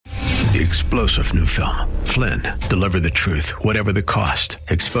the explosive new film, Flynn, deliver the truth, whatever the cost,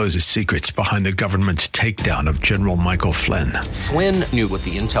 exposes secrets behind the government's takedown of General Michael Flynn. Flynn knew what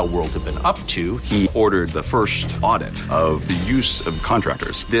the intel world had been up to. He ordered the first audit of the use of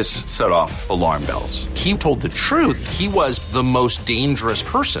contractors. This set off alarm bells. He told the truth. He was the most dangerous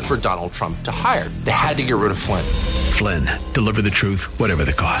person for Donald Trump to hire. They had to get rid of Flynn. Flynn, deliver the truth, whatever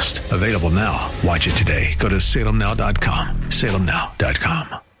the cost. Available now. Watch it today. Go to salemnow.com.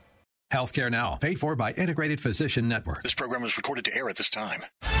 salemnow.com. Healthcare Now, paid for by Integrated Physician Network. This program is recorded to air at this time.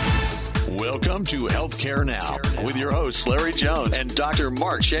 Welcome to Healthcare Now with your hosts, Larry Jones and Dr.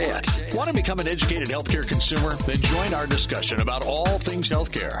 Mark Shayat. Want to become an educated healthcare consumer? Then join our discussion about all things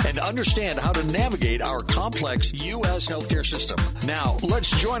healthcare and understand how to navigate our complex U.S. healthcare system. Now, let's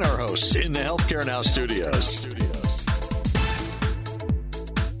join our hosts in the Healthcare Now studios.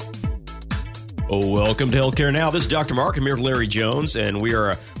 Welcome to Healthcare Now. This is Dr. Mark. I'm here with Larry Jones, and we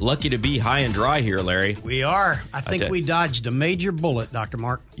are lucky to be high and dry here, Larry. We are. I think we dodged a major bullet, Dr.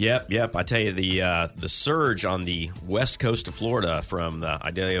 Mark. Yep. I tell you, the surge on the west coast of Florida from the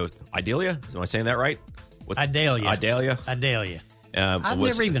Idalia? Am I saying that right? Idalia. Idalia. I've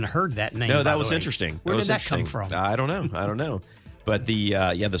never even heard that name. No, that was interesting. Where did that come from? I don't know. But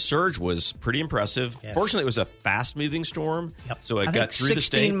the surge was pretty impressive. Yes. Fortunately, it was a fast-moving storm, so it got through the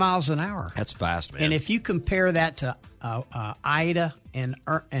state. 16 miles an hour. That's fast, man. And if you compare that to Ida and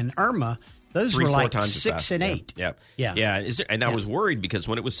Irma, those were like 6 and 8. Yeah. I was worried because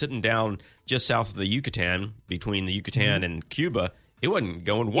when it was sitting down just south of the Yucatan, between the Yucatan and Cuba, it wasn't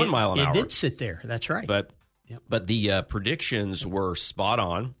going 1 mile an hour. It did sit there. That's right. But the predictions were spot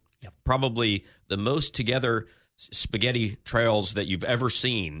on. Yep. Probably the most together spaghetti trails that you've ever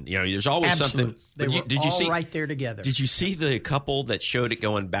seen. You know, there's always something. They were all right there together. Did you see the couple that showed it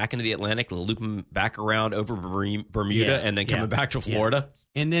going back into the Atlantic and looping back around over Bermuda and then coming back to Florida?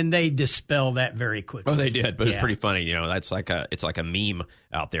 And then they dispel that very quickly. Oh, they did, but it's pretty funny. You know, that's it's like a meme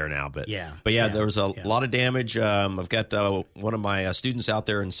out there now. But there was a lot of damage. I've got one of my students out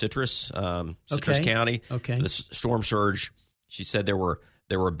there in Citrus County. Okay, the storm surge. She said there were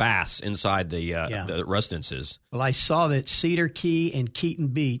bass inside the residences. Well, I saw that Cedar Key and Keaton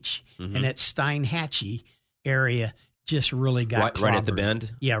Beach and that Steinhatchee area just really got right at the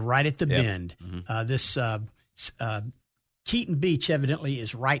bend. Yeah, right at the bend. Mm-hmm. This Keaton Beach evidently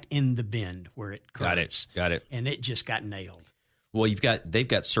is right in the bend where it curves. Got it. And it just got nailed. Well, they've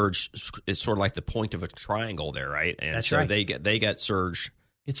got surge. It's sort of like the point of a triangle there, right? And that's so right. they got surge.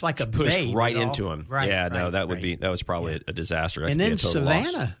 It's like a pushed bay right into him. Right. Yeah, no, that was probably a disaster. And then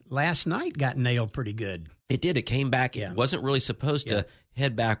Savannah last night got nailed pretty good. It did. It came back. It wasn't really supposed to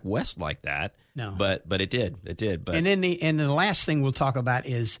head back west like that. No, but it did. It did. But and then the last thing we'll talk about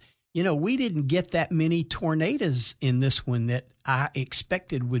is, you know, we didn't get that many tornadoes in this one that I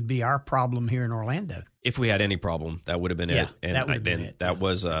expected would be our problem here in Orlando. If we had any problem, that would have been it. And that would have been it. That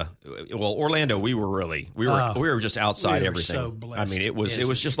was Orlando. We were just outside everything. So blessed. I mean, it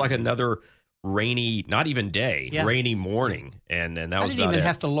was just like another rainy, not even day, rainy morning, and that was about it. I didn't even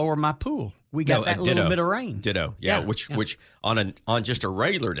have to lower my pool. We got that little bit of rain. Ditto. Which on just a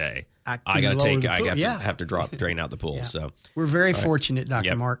regular day, I have to drain out the pool. Yeah. So we're very fortunate,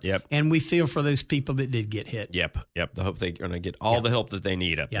 Dr. Mark. Yep. And we feel for those people that did get hit. Yep. I hope they're going to get all the help that they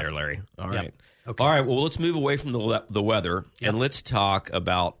need up there, Larry. All right. Yep. Okay. All right. Well, let's move away from the weather and let's talk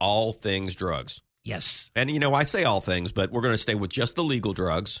about all things drugs. Yes. And, you know, I say all things, but we're going to stay with just the legal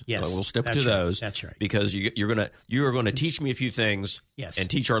drugs. Yes. We'll stick to those. That's right. Because you are going to teach me a few things and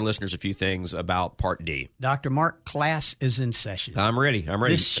teach our listeners a few things about Part D. Dr. Mark, class is in session. I'm ready.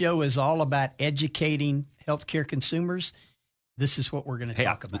 This show is all about educating healthcare consumers. This is what we're going to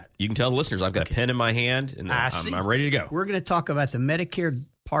talk about. You can tell the listeners I've got a pen in my hand, and I'm ready to go. We're going to talk about the Medicare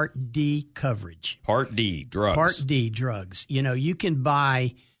Part D coverage. Part D, drugs. Part D, drugs. You know, you can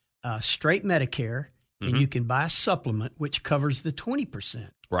buy straight Medicare, and you can buy a supplement, which covers the 20%.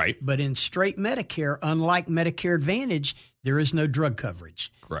 Right. But in straight Medicare, unlike Medicare Advantage, there is no drug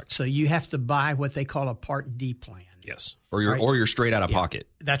coverage. Correct. So you have to buy what they call a Part D plan. Yes. Or you're straight out of pocket.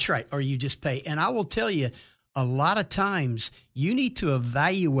 That's right. Or you just pay. And I will tell you, a lot of times you need to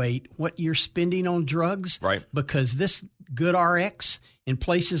evaluate what you're spending on drugs. Right. Because this GoodRx in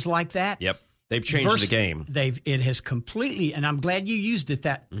places like that. Yep. They've changed the game. It has completely, and I'm glad you used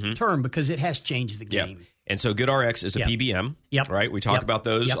that term because it has changed the game. Yep. And so GoodRx is a PBM, right? We talk about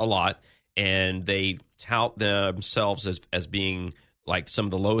those a lot, and they tout themselves as being like some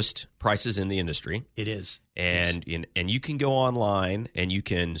of the lowest prices in the industry. It is. And you can go online and you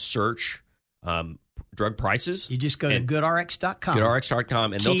can search drug prices. You just go to GoodRx.com.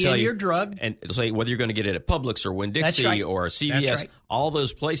 GoodRx.com, and they'll tell you your drug, and they'll say whether you're going to get it at Publix or Winn-Dixie or CVS, all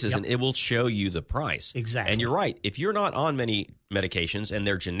those places, and it will show you the price. Exactly. And you're right. If you're not on many medications and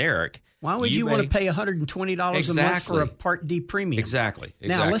they're generic, why would you want to pay $120 a month for a Part D premium? Exactly.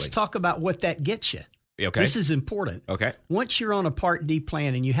 Now let's talk about what that gets you. Okay. This is important. Okay. Once you're on a Part D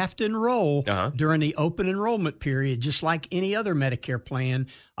plan and you have to enroll during the open enrollment period, just like any other Medicare plan,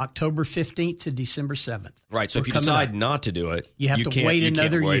 October 15th to December 7th. Right. So if you decide not to do it, you have to wait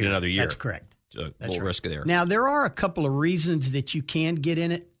another year. That's correct. So a little risk there. Now, there are a couple of reasons that you can get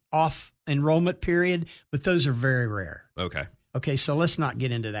in it off enrollment period, but those are very rare. Okay, so let's not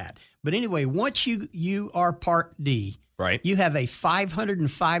get into that. But anyway, once you are Part D, you have a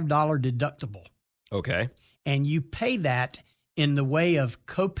 $505 deductible. Okay. And you pay that in the way of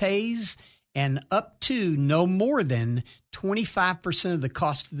copays and up to no more than 25% of the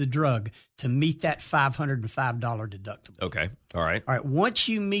cost of the drug to meet that $505 deductible. Okay. All right. All right. Once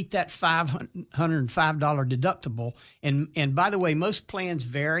you meet that $505 deductible, and by the way, most plans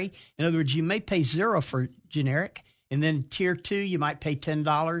vary. In other words, you may pay $0 for generic. And then tier 2, you might pay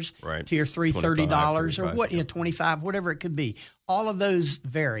 $10. Right. Tier 3, $30 or what? Yeah, $25, whatever it could be. All of those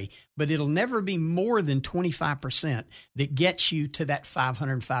vary, but it'll never be more than 25% that gets you to that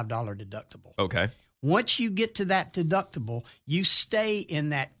 $505 deductible. Okay. Once you get to that deductible, you stay in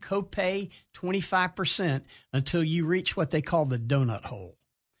that copay 25% until you reach what they call the donut hole.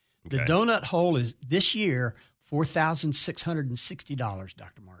 Okay. The donut hole is this year $4,660,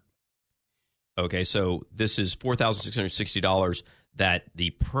 Dr. Mark. Okay, so this is $4,660 that the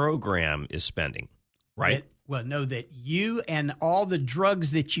program is spending, right? That you and all the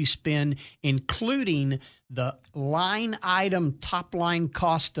drugs that you spend, including the line item top line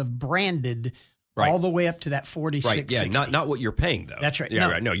cost of branded, all the way up to that $46.60. Right, yeah, not what you're paying though. That's right.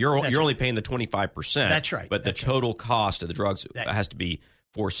 Yeah, no, you're only paying the 25%. That's right. But the total cost of the drugs has to be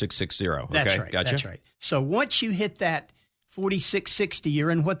 $4,660. That's okay, right. Gotcha. That's right. So once you hit that $46.60,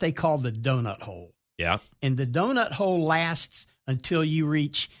 you're in what they call the donut hole. Yeah. And the donut hole lasts until you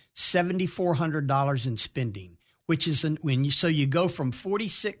reach $7,400 in spending, which is so you go from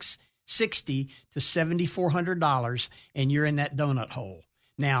 $46.60 to $7,400, and you're in that donut hole.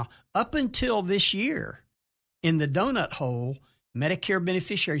 Now, up until this year, in the donut hole, Medicare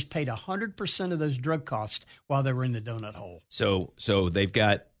beneficiaries paid 100% of those drug costs while they were in the donut hole. So they've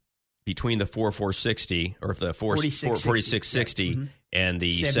got between the $4,460 or the $4,660 and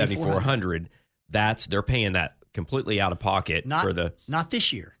the $7,400, they're paying that completely out of pocket not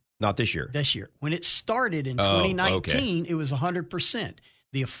this year. Not this year. This year. When it started in 2019, it was 100%.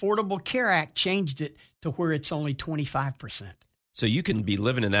 The Affordable Care Act changed it to where it's only 25%. So you can be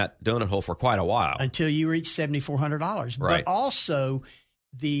living in that donut hole for quite a while. Until you reach $7,400. Right. But also,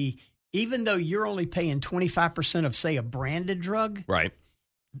 even though you're only paying 25% of, say, a branded drug, right,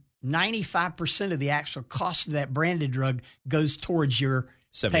 95% of the actual cost of that branded drug goes towards your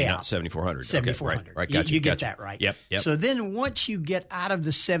payout. $7,400. $7,400. Right. Gotcha. You get that right. Yep. So then once you get out of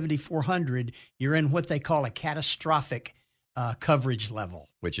the $7,400, you're in what they call a catastrophic coverage level.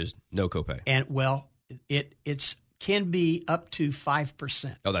 Which is no copay. And, it's can be up to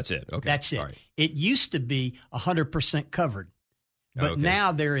 5%. Oh, that's it. Okay. That's it. All right. It used to be 100% covered. But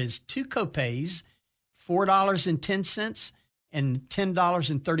now there is two copays, $4.10 and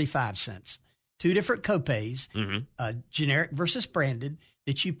 $10.35. Two different copays, generic versus branded,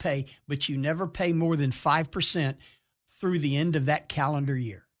 that you pay, but you never pay more than 5% through the end of that calendar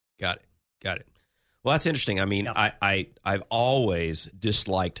year. Got it. Well, that's interesting. I mean, I've always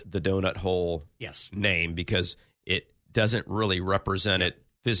disliked the donut hole name because it doesn't really represent it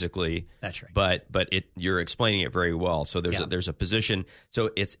physically. That's right. But you're explaining it very well. So there's a position.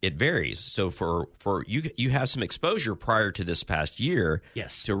 So it varies. So for you have some exposure prior to this past year.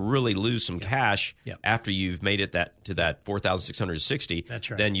 Yes. To really lose some cash after you've made it to that $4,660.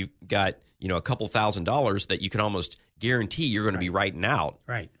 That's right. Then you've got a couple $1,000s that you can almost guarantee you're going to be writing out.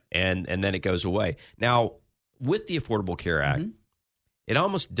 Right. And then it goes away. Now, with the Affordable Care Act, it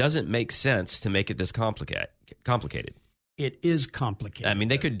almost doesn't make sense to make it this complicated. It is complicated. I mean,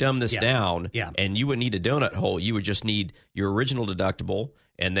 they could dumb this down, and you wouldn't need a donut hole. You would just need your original deductible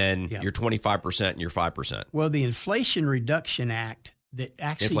and then your 25% and your 5%. Well, the Inflation Reduction Act that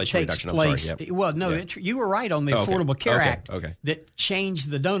actually takes place. You were right on the Affordable Care Act that changed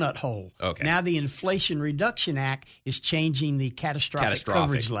the donut hole. Okay. Now the Inflation Reduction Act is changing the catastrophic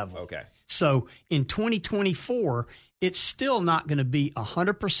coverage level. Okay. So in 2024, it's still not going to be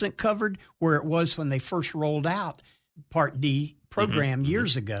 100% covered where it was when they first rolled out Part D program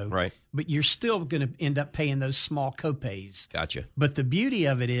years ago. Right. But you're still going to end up paying those small copays. Gotcha. But the beauty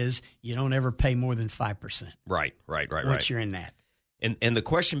of it is you don't ever pay more than 5%. Right. Once you're in that. And the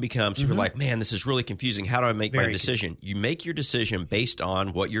question becomes, you're like, man, this is really confusing. How do I make my decision? You make your decision based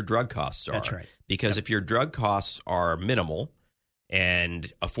on what your drug costs are. That's right. Because if your drug costs are minimal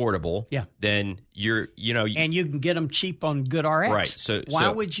and affordable, then and you can get them cheap on GoodRx. Right. So why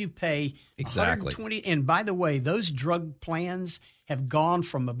would you pay exactly $120? And by the way, those drug plans have gone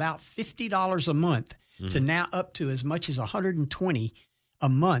from about $50 a month to now up to as much as $120 a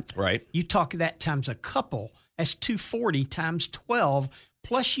month. Right. You talk that times a couple. That's $240 times 12.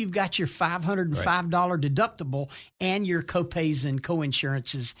 Plus, you've got your $505 deductible and your copays and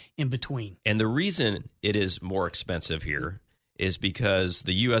coinsurances in between. And the reason it is more expensive here is because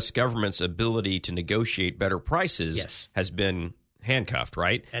the U.S. government's ability to negotiate better prices has been handcuffed,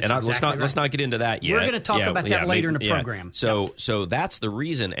 right? That's exactly let's not get into that yet. We're going to talk about that later in the program. So that's the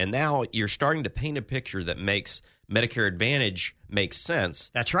reason. And now you're starting to paint a picture that makes Medicare Advantage make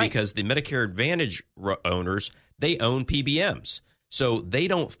sense. That's right. Because the Medicare Advantage owners, they own PBMs. So they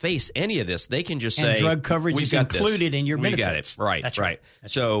don't face any of this. They can just say, drug coverage is included in your benefits. We got it. Right. That's right.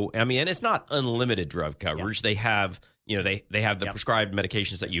 So, I mean, and it's not unlimited drug coverage. They have, they have the prescribed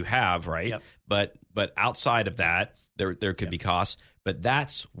medications that you have, right? But outside of that, there could be costs. But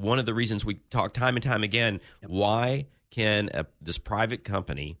that's one of the reasons we talk time and time again. Why can this private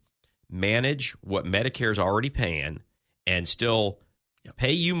company manage what Medicare is already paying and still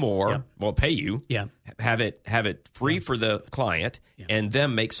pay you more? Well, pay you. Have it free for the client and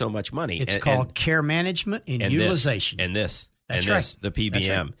them make so much money. It's called care management and utilization. That's right. The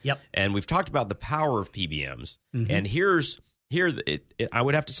PBM. That's right. And we've talked about the power of PBMs. And here I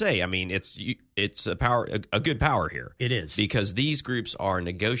would have to say, I mean, it's a good power here. It is. Because these groups are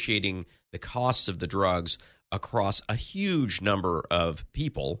negotiating the costs of the drugs across a huge number of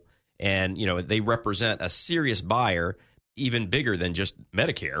people. And, they represent a serious buyer, even bigger than just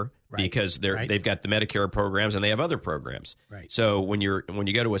Medicare, because they've got the Medicare programs and they have other programs. Right. So when you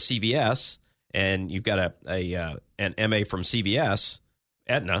go to a CVS and you've got an MA from CVS,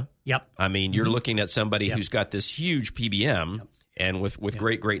 Aetna. I mean, you're looking at somebody who's got this huge PBM and with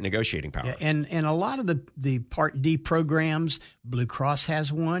great negotiating power. And a lot of the Part D programs, Blue Cross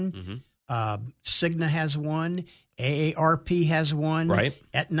has one, Cigna has one, AARP has one,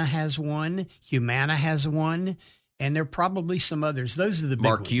 Aetna has one, Humana has one, and there are probably some others. Those are the big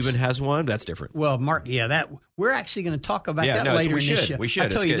Mark ones. Cuban has one. That's different. Well, Mark, we're actually going to talk about that later in this show. We should. I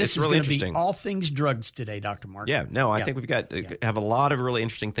tell you, this it's is really going to interesting. be all things drugs today, Dr. Mark. I think we've have a lot of really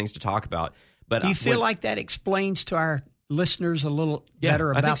interesting things to talk about. But do you feel like that explains to our listeners a little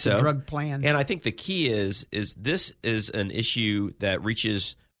better about the drug plan? And I think the key is this is an issue that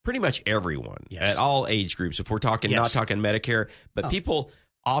reaches pretty much everyone at all age groups. If we're talking, not talking Medicare, but people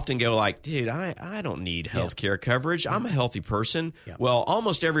often go like, dude, I don't need health care coverage. I'm a healthy person. Well,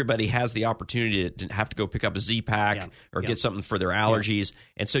 almost everybody has the opportunity to have to go pick up a Z-Pack or get something for their allergies.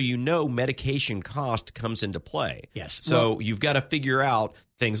 And so medication cost comes into play. So you've got to figure out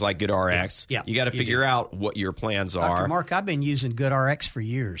things like GoodRx. You got to figure out what your plans are. Dr. Mark, I've been using GoodRx for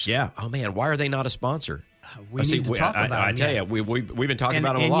years. Oh, man, why are they not a sponsor? We need to talk about them. I tell you, we've been talking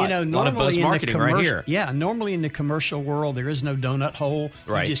about them a lot. A lot of buzz marketing right here. Normally in the commercial world, there is no donut hole.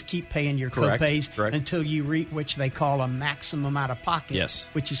 You just keep paying your copays until you reach which they call a maximum out of pocket,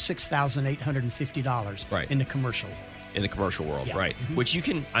 which is $6,850 in the commercial world. In the commercial world, which you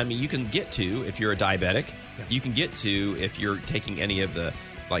can get to if you're a diabetic. You can get to if you're taking any of the,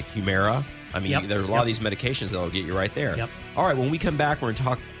 like Humira. I mean, there's a lot of these medications that will get you right there. All right, when we come back, we're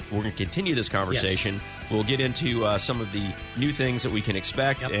going to continue this conversation. We'll get into some of the new things that we can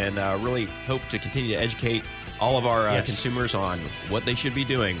expect and really hope to continue to educate all of our consumers on what they should be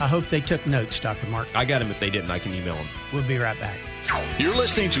doing. I hope they took notes, Dr. Mark. I got them. If they didn't, I can email them. We'll be right back. You're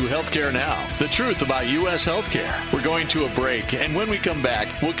listening to Healthcare Now, the truth about U.S. healthcare. We're going to a break, and when we come back,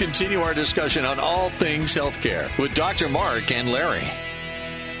 we'll continue our discussion on all things healthcare with Dr. Mark and Larry.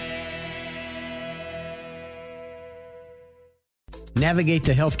 Navigate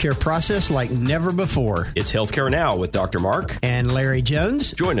the healthcare process like never before. It's Healthcare Now with Dr. Mark and Larry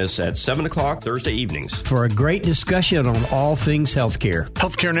Jones. Join us at 7 o'clock Thursday evenings for a great discussion on all things healthcare.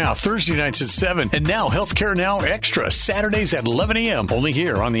 Healthcare Now, Thursday nights at 7. And now Healthcare Now Extra, Saturdays at 11 a.m. Only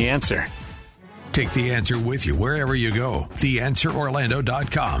here on The Answer. Take The Answer with you wherever you go.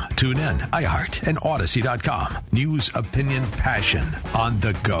 TheAnswerOrlando.com. Tune in, iHeart, and Odyssey.com. News, opinion, passion on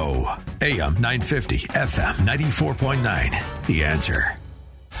the go. AM 950, FM 94.9. The Answer.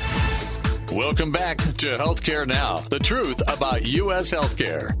 Welcome back to Healthcare Now, the truth about U.S.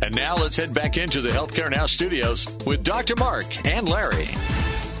 healthcare. And now let's head back into the Healthcare Now studios with Dr. Mark and Larry.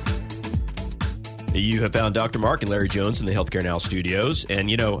 You have found Dr. Mark and Larry Jones in the Healthcare Now studios. And,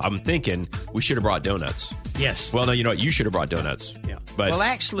 I'm thinking we should have brought donuts. Yes. Well, no, you know what? You should have brought donuts. Yeah. But well,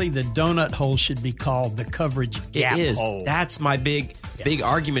 actually, the donut hole should be called the coverage gap it is. hole. That's my big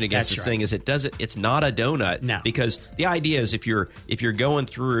argument against That's this right. thing is it's not a donut. No. Because the idea is if you're going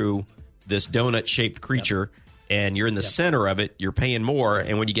through this donut-shaped creature and you're in the center of it, you're paying more.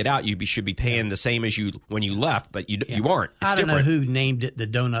 And when you get out, you should be paying the same as you when you left, but you aren't. It's I don't different. know who named it the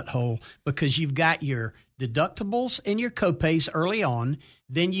donut hole because you've got your deductibles and your copays early on.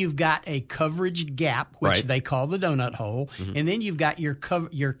 Then you've got a coverage gap, which they call the donut hole. Mm-hmm. And then you've got your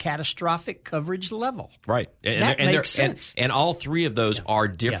catastrophic coverage level. Right. That makes sense. And all three of those are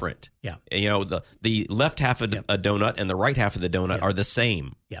different. Yeah. The left half of a donut and the right half of the donut are the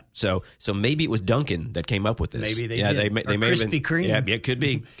same. Yeah. So maybe it was Dunkin' that came up with this. Maybe they did. They may have Krispy been, Kreme. Yeah, it could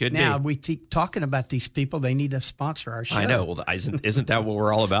be. Now, we keep talking about these people. They need to sponsor our show. I know. Well, isn't that what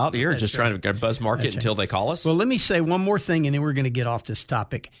we're all about here? Just trying to buzz market until they call us? Well, let me say one more thing, and then we're going to get off this topic.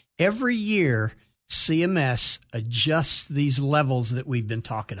 Every year, CMS adjusts these levels that we've been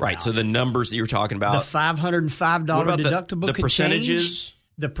talking about. Right. So the numbers that you were talking about. The $505 deductible the could percentages? change.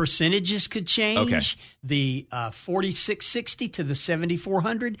 The percentages could change. Okay. The $4,660 to the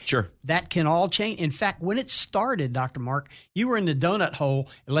 $7,400. Sure. That can all change. In fact, when it started, Dr. Mark, you were in the donut hole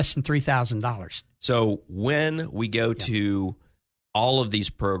at less than $3,000. So when we go to all of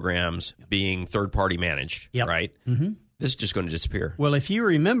these programs being third-party managed, right? Mm-hmm. This is just going to disappear. Well, if you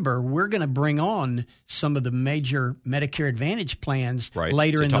remember, we're going to bring on some of the major Medicare Advantage plans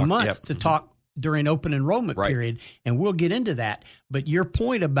later in the month to talk during open enrollment period, and we'll get into that. But your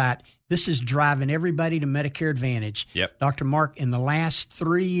point about this is driving everybody to Medicare Advantage. Yep. Dr. Mark, in the last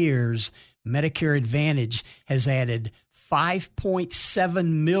 3 years, Medicare Advantage has added 5.7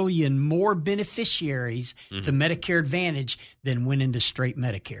 million more beneficiaries to Medicare Advantage than went into straight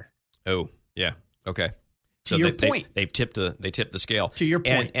Medicare. Oh, yeah. Okay. To your point. They've tipped the scale. To your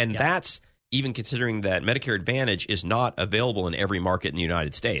point. And that's even considering that Medicare Advantage is not available in every market in the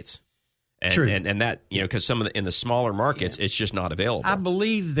United States. And, True. And that, because some of in the smaller markets, it's just not available. I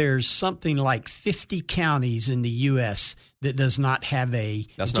believe there's something like 50 counties in the U.S. that does not have That's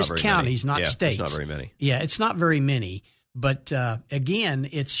just not very counties, many. not states. It's not very many. Yeah, it's not very many. But again,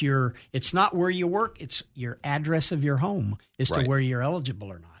 it's not where you work. It's your address of your home as to where you're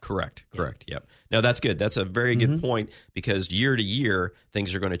eligible or not. Correct. Yep. No, that's good. That's a very good point because year to year,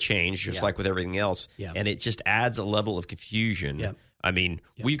 things are going to change just like with everything else. Yeah. And it just adds a level of confusion. Yep. I mean,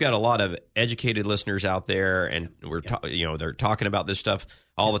 we've got a lot of educated listeners out there, and they're talking about this stuff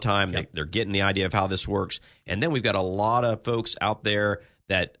all the time. Yep. They're getting the idea of how this works. And then we've got a lot of folks out there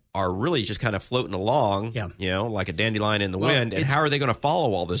that are really just kind of floating along, like a dandelion in the wind. And how are they going to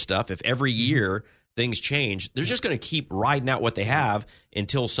follow all this stuff if every year things change? They're just going to keep riding out what they have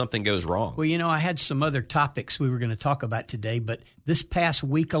until something goes wrong. Well, I had some other topics we were going to talk about today, but this past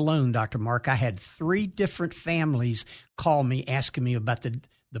week alone, Dr. Mark, I had 3 different families call me asking me about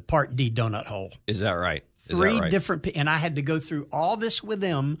the Part D donut hole. Is that right? 3 different, and I had to go through all this with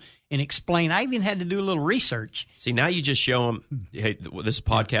them and explain. I even had to do a little research. See, now you just show them, hey, this is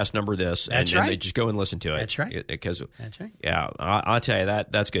podcast number this, and they just go and listen to it. That's right. Because that's right. Yeah, I'll tell you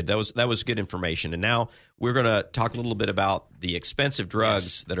that's good. That was good information. And now we're going to talk a little bit about the expensive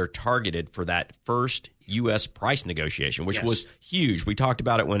drugs that are targeted for that first U.S. price negotiation, which was huge. We talked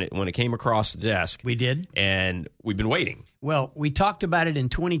about it when it came across the desk. We did, and we've been waiting. Well, we talked about it in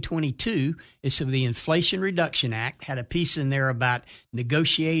 2022. It's the Inflation Reduction Act had a piece in there about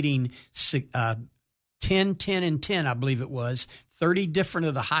negotiating 10, 10, and 10, I believe it was, 30 different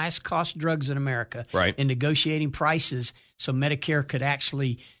of the highest cost drugs in America, and negotiating prices so Medicare could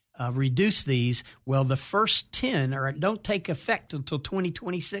actually reduce these. Well, the first 10 don't take effect until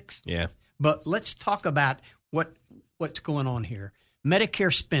 2026. Yeah. But let's talk about what's going on here.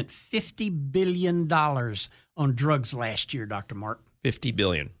 Medicare spent $50 billion on drugs last year, Dr. Mark. $50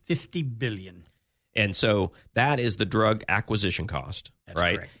 billion. $50 billion. And so that is the drug acquisition cost,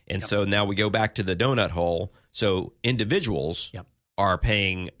 right? Correct. And so now we go back to the donut hole. So individuals are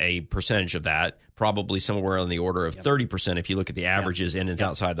paying a percentage of that, probably somewhere on the order of 30% if you look at the averages in and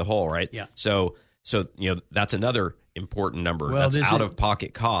outside the hole, right? Yeah. So that's another important number. Well, that's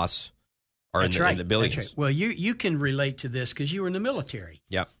out-of-pocket costs are in the billions. That's right. Well, you can relate to this because you were in the military.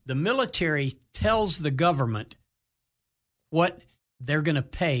 Yeah. The military tells the government what they're going to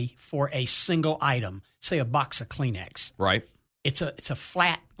pay for a single item, say a box of Kleenex. Right. It's a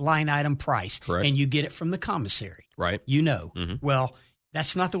flat line item price. Correct. And you get it from the commissary. Right. Mm-hmm. Well,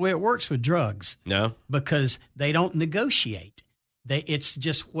 That's not the way it works with drugs. No, because they don't negotiate. It's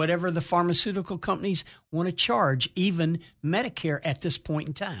just whatever the pharmaceutical companies want to charge, even Medicare at this point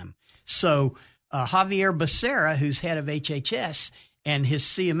in time. So Javier Becerra, who's head of HHS, and his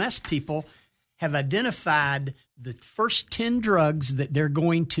CMS people have identified the first 10 drugs that they're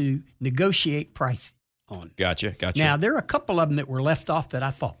going to negotiate price on. Gotcha. Now, there are a couple of them that were left off that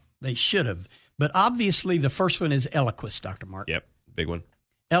I thought they should have. But obviously, the first one is Eliquis, Dr. Mark. Yep, big one.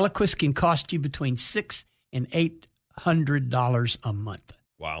 Eliquis can cost you between $600 and $800 a month.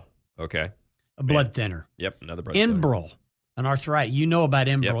 Wow. Okay. A blood thinner. Yep, another blood thinner. Enbrel, an arthritis. You know about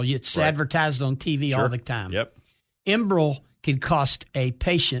Enbrel. Yep. It's advertised on TV all the time. Yep. Enbrel can cost a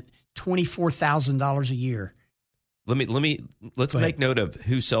patient $24,000 a year. Let's make note of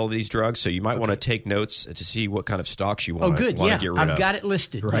who sell these drugs. So you might want to take notes to see what kind of stocks you want. Oh, good. Want to get rid I've of. got it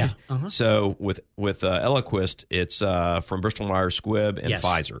listed. Right. Yeah. Uh-huh. So with Eliquis, it's from Bristol Myers Squibb and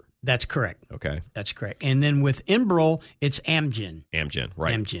Pfizer. That's correct. Okay. That's correct. And then with Enbrel, it's Amgen.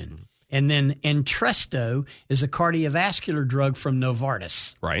 Right. Amgen. Mm-hmm. And then Entresto is a cardiovascular drug from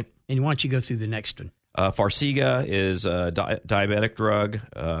Novartis. Right. And why don't you go through the next one? Farxiga is a diabetic drug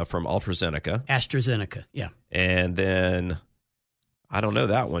from AstraZeneca. AstraZeneca, yeah. And then, I don't know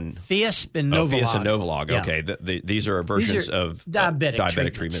that one. Fiasp and Novolog. Fiasp and Novolog, yeah. Okay. These are versions of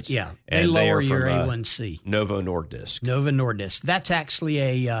diabetic treatments. Yeah, and they lower they your from, A1C. Novo Nordisk. Novo Nordisk. That's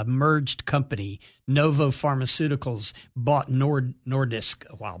actually a merged company. Novo Pharmaceuticals bought Nordisk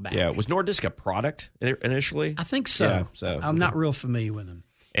a while back. Yeah, was Nordisk a product initially? I think so. Yeah, so I'm not real familiar with them.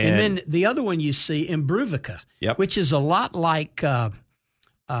 And then the other one you see, Imbruvica, which is a lot like chemo.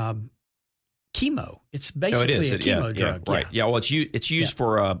 It's basically a chemo drug. Right. Yeah. Well, it's used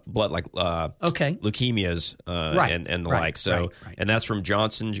for blood like leukemias and the like. So and that's from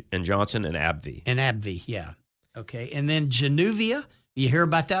Johnson and Johnson and AbbVie. And AbbVie, yeah. Okay. And then Januvia. You hear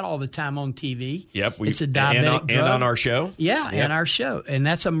about that all the time on TV. Yep. It's a diabetic drug. And on our show. Yeah, and our show. And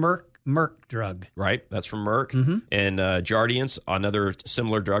that's a Merck drug. Right. That's from Merck. Mm-hmm. And Jardiance, another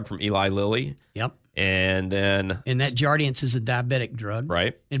similar drug from Eli Lilly. Yep. And then... And that Jardiance is a diabetic drug.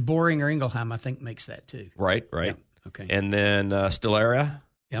 Right. And Boehringer Ingelheim, I think, makes that too. Right. Yep. Okay. And then Stelara.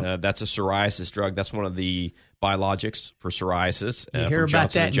 Yep. That's a psoriasis drug. That's one of the biologics for psoriasis. You hear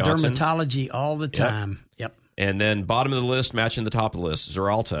about that in dermatology all the time. Yep. And then bottom of the list, matching the top of the list,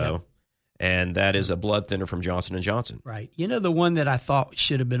 Xarelto. Yep. And that is a blood thinner from Johnson & Johnson. Right. You know the one that I thought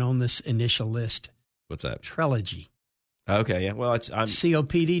should have been on this initial list? What's that? Trelegy. Okay, yeah. Well, it's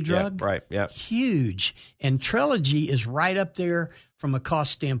COPD drug. Yeah, right, yeah. Huge. And Trelegy is right up there from a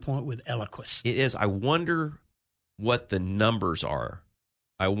cost standpoint with Eliquis. It is. I wonder what the numbers are.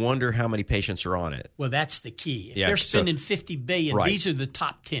 I wonder how many patients are on it. Well, that's the key. If they're spending $50 billion, these are the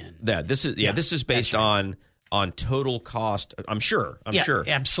top 10. This is based on total cost. I'm sure.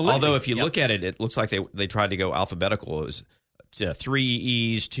 Absolutely. Although if you look at it, it looks like they tried to go alphabetical. It was 3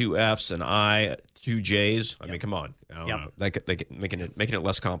 E's, 2 F's, an I, 2 J's. I mean, come on. I don't know. They making it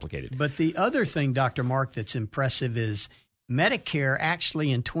less complicated. But the other thing, Dr. Mark, that's impressive is Medicare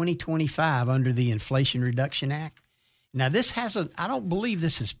actually in 2025 under the Inflation Reduction Act. Now, I don't believe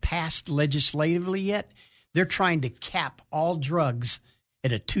this has passed legislatively yet. They're trying to cap all drugs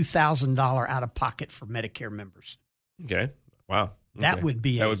at a $2,000 out of pocket for Medicare members. Okay. Wow. Okay. That would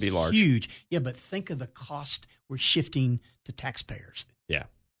be large. Huge. Yeah, but think of the cost we're shifting to taxpayers. Yeah.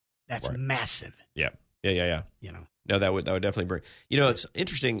 That's massive. Yeah. You know. No, that would definitely bring. It's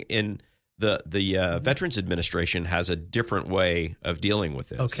interesting in the Veterans Administration has a different way of dealing with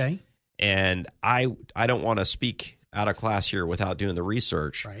this. Okay. And I don't want to speak out of class here without doing the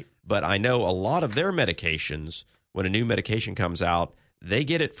research. Right. But I know a lot of their medications, when a new medication comes out, they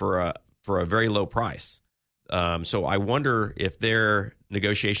get it for a very low price. So I wonder if their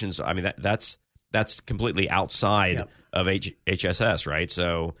negotiations. I mean, that's completely outside of HSS, right?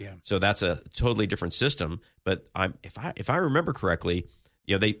 So that's a totally different system. But if I remember correctly,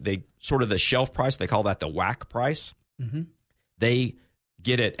 they sort of the shelf price. They call that the WAC price. Mm-hmm. They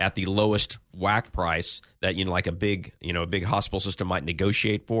get it at the lowest WAC price that like a big hospital system might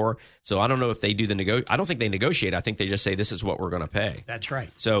negotiate for. So I don't know if they do I don't think they negotiate. I think they just say this is what we're going to pay. That's right.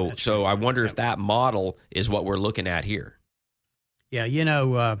 So I wonder if that model is what we're looking at here. Yeah,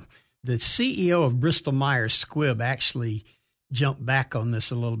 the CEO of Bristol Myers Squibb actually jumped back on this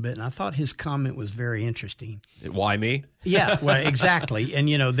a little bit, and I thought his comment was very interesting. Why me? Yeah, well, exactly. And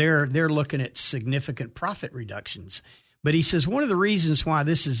they're looking at significant profit reductions. But he says one of the reasons why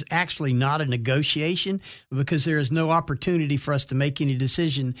this is actually not a negotiation because there is no opportunity for us to make any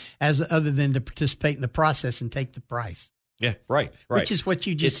decision other than to participate in the process and take the price. Yeah, right. Which is what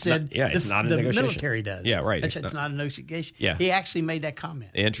you just said. It's not a the negotiation. Military does. Yeah, right. It's not a negotiation. Yeah. He actually made that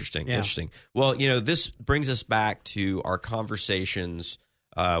comment. Interesting. Well, this brings us back to our conversations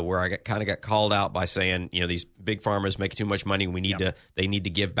where I got called out by saying, these big pharmas making too much money. They need to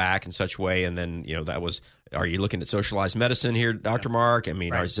give back in such a way. And then, that was, are you looking at socialized medicine here, Dr. Mark? I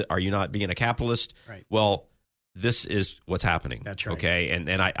mean, are you not being a capitalist? Right. Well, this is what's happening. That's right. Okay.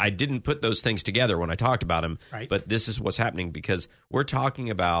 And I didn't put those things together when I talked about them, but this is what's happening because we're talking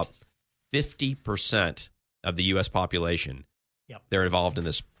about 50% of the U.S. population. Yep. They're involved in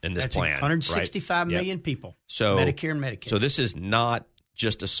this That's plan. 165 million people. So Medicare and Medicaid. So this is not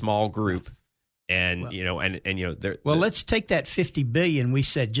just a small group. And let's take that $50 billion we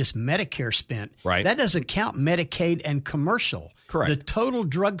said just Medicare spent. Right. That doesn't count Medicaid and commercial. Correct. The total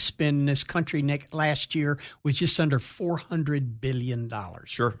drug spend in this country last year was just under $400 billion.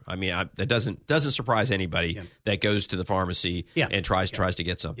 Sure. I mean, that doesn't surprise anybody that goes to the pharmacy and tries to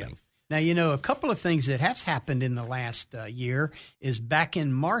get something. Yeah. Now, a couple of things that have happened in the last year is back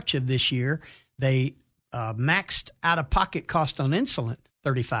in March of this year, they maxed out-of-pocket cost on insulin.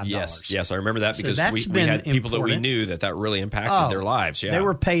 $35. Yes, I remember that because so we had people that we knew that really impacted their lives. Yeah, they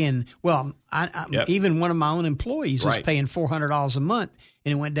were paying. Well, even one of my own employees was paying $400 a month,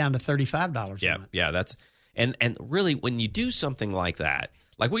 and it went down to $35 a month. Yeah, that's and really when you do something like that,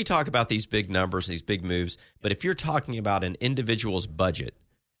 like we talk about these big numbers, these big moves, but if you're talking about an individual's budget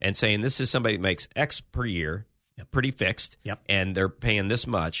and saying this is somebody that makes X per year. Pretty fixed, and they're paying this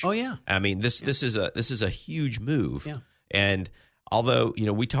much. Oh yeah, I mean this is a huge move, and although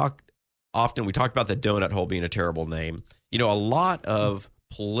we talked about the donut hole being a terrible name, a lot of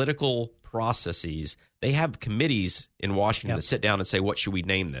political processes they have committees in Washington that sit down and say what should we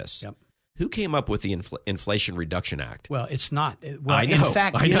name this. Who came up with the Inflation Reduction Act? Well, it's not. Well, I know, in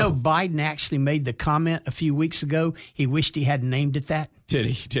fact, Biden actually made the comment a few weeks ago. He wished he hadn't named it that. Did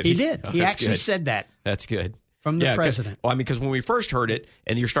he? He did. Oh, he actually said that. That's good. From the president. Well, I mean, because when we first heard it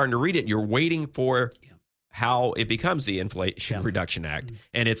and you're starting to read it, you're waiting for how it becomes the Inflation Reduction Act,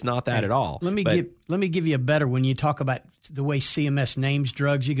 and it's not that at all. Let me give you a better. When you talk about the way CMS names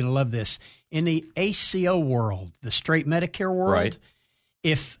drugs, you're going to love this. In the ACO world, the straight Medicare world,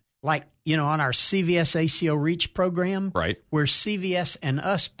 if on our CVS ACO Reach program, where CVS and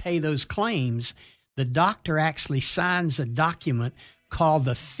us pay those claims, the doctor actually signs a document called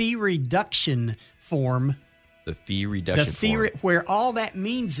the fee reduction form. The fee reduction form. Where all that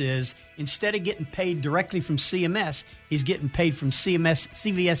means is instead of getting paid directly from CMS, he's getting paid from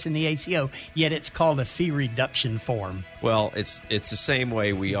CVS, and the ACO, yet it's called a fee reduction form. Well, it's the same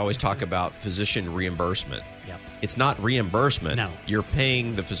way we always talk about physician reimbursement. It's not reimbursement. No. You're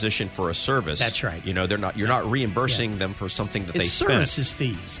paying the physician for a service. That's right. You're not reimbursing them for something that they spent. Services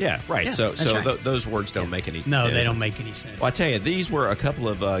fees. Yeah, right. Yeah, so those words don't make any No, they don't make any sense. Well, I tell you, these were a couple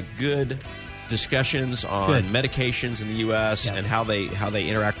of good discussions on medications in the U.S. and how they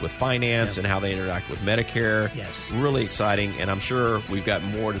interact with finance and how they interact with Medicare. Yes. Really exciting, and I'm sure we've got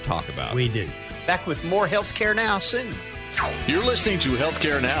more to talk about. We do. Back with more Healthcare Now soon. You're listening to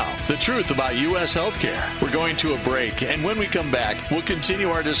Healthcare Now, the truth about U.S. healthcare. We're going to a break, and when we come back, we'll continue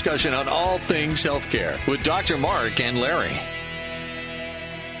our discussion on all things healthcare with Dr. Mark and Larry.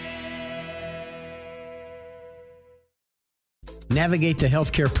 Navigate the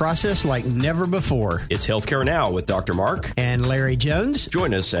healthcare process like never before. It's Healthcare Now with Dr. Mark and Larry Jones.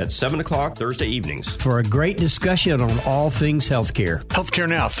 Join us at 7 o'clock Thursday evenings for a great discussion on all things healthcare. Healthcare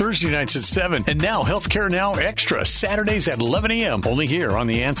Now, Thursday nights at 7. And now Healthcare Now Extra, Saturdays at 11 a.m. Only here on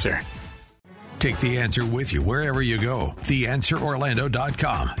The Answer. Take The Answer with you wherever you go.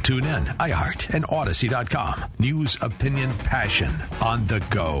 TheAnswerOrlando.com. Tune in, iHeart, and Odyssey.com. News, opinion, passion on the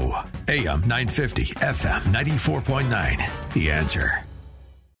go. AM 950, FM 94.9. The Answer.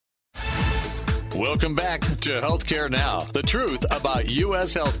 Welcome back to Healthcare Now, the truth about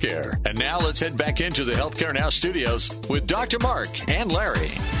U.S. healthcare. And now let's head back into the Healthcare Now studios with Dr. Mark and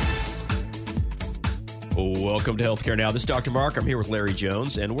Larry. Welcome to Healthcare Now. This is Dr. Mark. I'm here with Larry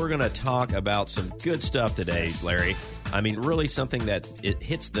Jones, and we're going to talk about some good stuff today, Larry. I mean, really something that it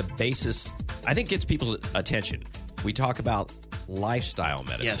hits the basis, I think gets people's attention. We talk about lifestyle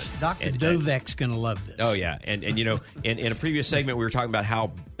medicine. Yes, Dr. Dovek's going to love this. Oh, yeah. And in a previous segment, we were talking about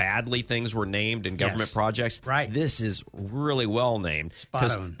how badly things were named in government projects. Right. This is really well named.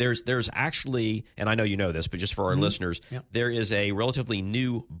 Spot on. There's actually, and I know you know this, but just for our listeners, there is a relatively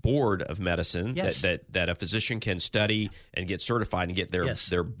new board of medicine that a physician can study and get certified and get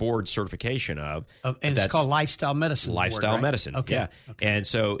their board certification of. And it's called Lifestyle Medicine. Lifestyle Medicine. Okay. Yeah. Okay. And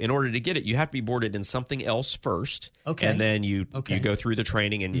so in order to get it, you have to be boarded in something else first. Okay. And then you go through the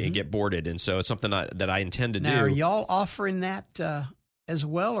training and you get boarded. And so it's something that I intend to do. Now, are y'all offering that as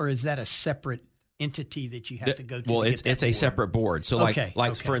well, or is that a separate entity that you have to go to? Well, it's a separate board. So,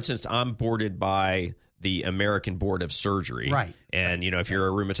 for instance, I'm boarded by the American Board of Surgery. Right. And, if you're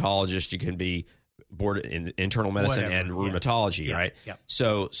a rheumatologist, you can be boarded in internal medicine and rheumatology, right? Yeah.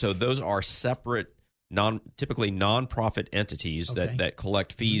 So those are separate, typically nonprofit entities that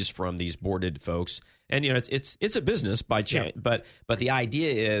collect fees from these boarded folks. And, it's a business by chance, but the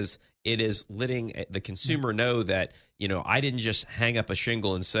idea is it is letting the consumer know that, I didn't just hang up a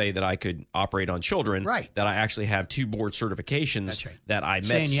shingle and say that I could operate on children. Right. That I actually have 2 board certifications that I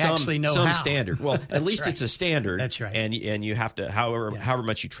met some standard. Well, at least it's a standard. That's right. And you have to, however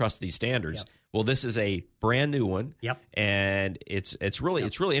much you trust these standards. Yep. Well, this is a brand new one. Yep. And it's really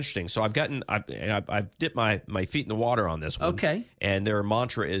interesting. So I've dipped my feet in the water on this one. Okay. And their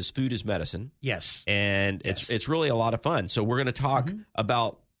mantra is food is medicine. Yes. And it's really a lot of fun. So we're going to talk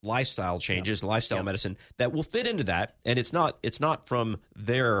about lifestyle changes and lifestyle medicine that will fit into that. And it's not from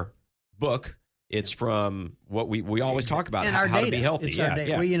their book. It's from what we always talk about, and how to be healthy. It's our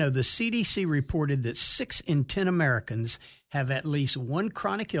data. Well, the CDC reported that 6 in 10 Americans have at least one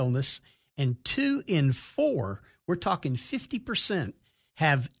chronic illness, and 2 in 4, we're talking 50%,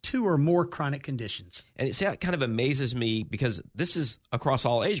 have 2 or more chronic conditions. And it kind of amazes me because this is across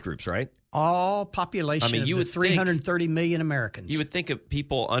all age groups, right? All population of 330 million Americans. You would think of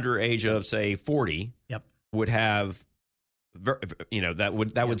people under age of, say, 40 would have, that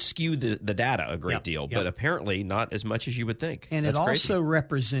would skew the data a great deal. But apparently not as much as you would think. And That's it crazy. also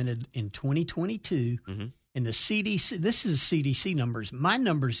represented in 2022, in the CDC, this is CDC numbers, my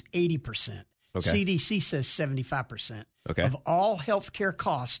number's 80%. Okay. CDC says 75%. Okay. Of all healthcare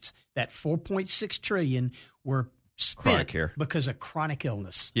costs, that $4.6 trillion were spent because of chronic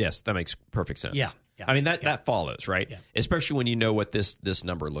illness. Yes, that makes perfect sense. Yeah. I mean, that follows, right? Yeah. Especially when you know what this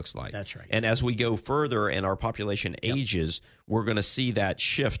number looks like. That's right. And as we go further and our population ages, we're going to see that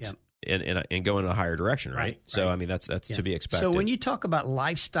shift and go in a higher direction, right? So, I mean, that's to be expected. So when you talk about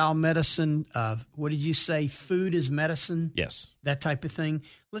lifestyle medicine, what did you say? Food is medicine? Yes. That type of thing.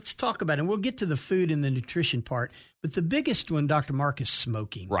 Let's talk about it. And we'll get to the food and the nutrition part. But the biggest one, Dr. Mark, is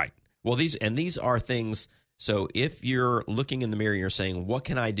smoking. Right. Well, these are things. So if you're looking in the mirror and you're saying, what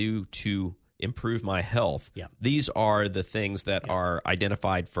can I do to improve my health? Yeah. These are the things that are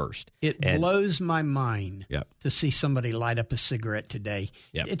identified first. It blows my mind Yep. to see somebody light up a cigarette today.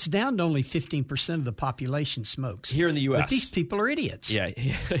 Yep. It's down to only 15% of the population smokes. Here in the U.S. But these people are idiots. Yeah,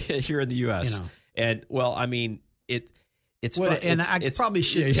 here in the U.S. And, well, I mean, it's well, fun. and I probably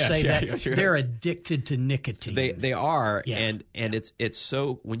shouldn't say that. They're addicted to nicotine. They are, Yeah. and it's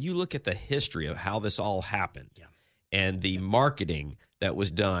so, when you look at the history of how this all happened and the marketing that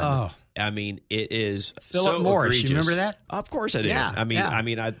was done, I mean, it is Philip so Morris, egregious. you remember that? Of course I do. Yeah, I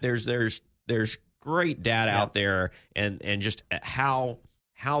mean, there's great data out there, and just how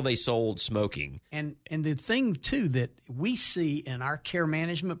they sold smoking. And the thing, too, that we see in our care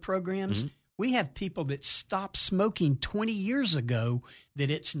management programs, we have people that stopped smoking 20 years ago that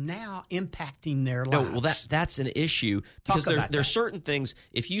it's now impacting their lives. No, well, that's an issue because there's certain things.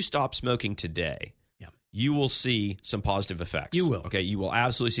 If you stop smoking today, you will see some positive effects. You will. Okay, you will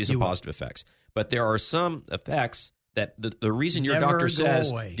absolutely see some positive effects. But there are some effects that the reason your doctor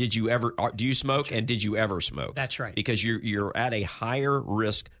says, away. do you smoke and did you ever smoke? That's right. Because you're at a higher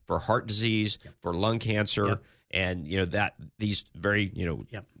risk for heart disease, for lung cancer, and that these very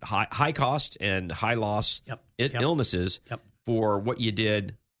high cost and high loss illnesses for what you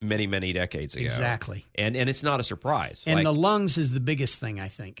did many, many decades ago. Exactly. And it's not a surprise. And the lungs is the biggest thing, I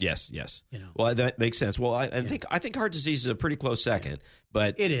think. Yes. Well, that makes sense. Well, I think heart disease is a pretty close second,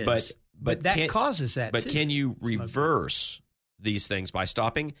 but it is. But that causes that. But too. can you reverse these things by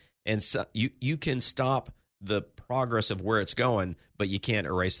stopping? And so you can stop the progress of where it's going, but you can't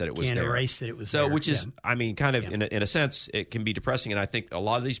erase that it was there. Can't erase that it was there. So, which is, I mean, kind of in a sense, it can be depressing. And I think a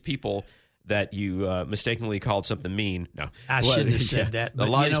lot of these people that you mistakenly called something mean. No, I shouldn't have said that. A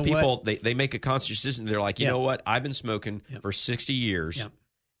lot of these people, they make a conscious decision. They're like, you know what? I've been smoking for 60 years,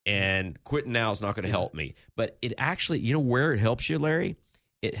 and quitting now is not going to help me. But it actually, where it helps you, Larry,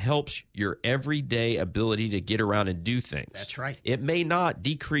 it helps your everyday ability to get around and do things. That's right. It may not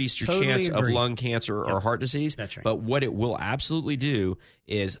decrease your Totally chance agree. of lung cancer or heart disease. That's right. But what it will absolutely do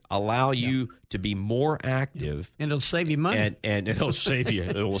is allow you to be more active. And it'll save you money. And it'll save you.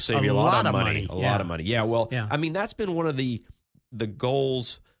 It will save A you a lot lot of of money. money. A Yeah. lot of money. Yeah. Well, Yeah. I mean, that's been one of the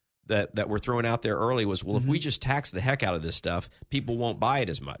goals that were thrown out there early was, well, if we just tax the heck out of this stuff, people won't buy it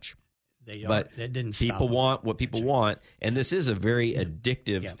as much. But that didn't stop people them. want what people want, and this is a very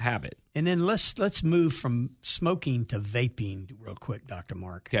addictive habit. And then let's move from smoking to vaping real quick, Dr.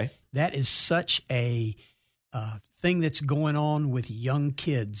 Mark. Okay. That is such a thing that's going on with young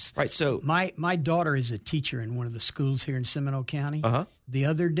kids. Right. So my daughter is a teacher in one of the schools here in Seminole County. Uh-huh. The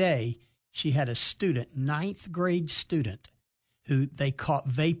other day, she had a student, 9th grade student, who they caught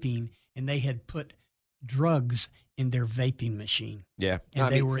vaping, and they had put drugs in their vaping machine. Yeah.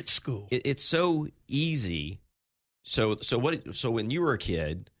 And they were at school. It's so easy. So when you were a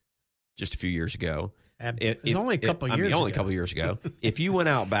kid, just a few years ago, it was only a couple years ago. Only a couple years ago. If you went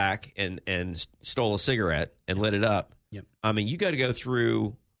out back and stole a cigarette and lit it up, Yep. I mean, you got to go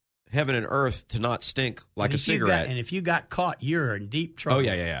through heaven and earth to not stink like a cigarette. And if you got caught, you're in deep trouble. Oh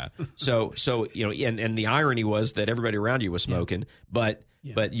yeah. So and the irony was that everybody around you was smoking, but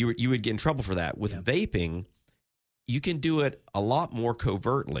you would get in trouble for that. With vaping, you can do it a lot more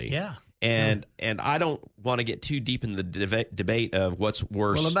covertly. Yeah. And I don't want to get too deep in the debate of what's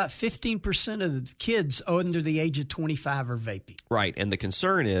worse. Well, about 15% of the kids under the age of 25 are vaping. Right. And the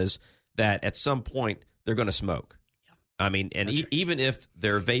concern is that at some point they're going to smoke. Yeah. I mean, and even if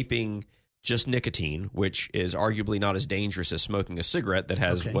they're vaping just nicotine, which is arguably not as dangerous as smoking a cigarette that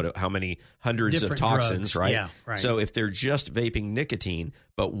has how many hundreds Different of toxins, drugs. right? Yeah, right. So if they're just vaping nicotine,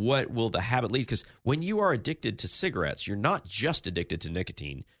 but what will the habit lead? Because when you are addicted to cigarettes, you're not just addicted to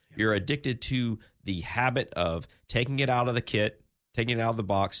nicotine. You're addicted to the habit of taking it out of the kit, taking it out of the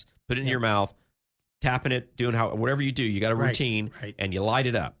box, put it in your mouth, tapping it, doing whatever you do. You got a routine, and you light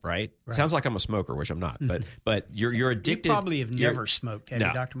it up, right? Sounds like I'm a smoker, which I'm not. But you're addicted. You probably have never smoked, have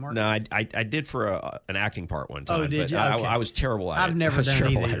you, Dr. Mark? No, I did for an acting part one time. Oh, did you? But Okay. I was terrible at it. I've never done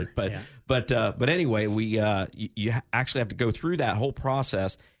it either. But anyway, you actually have to go through that whole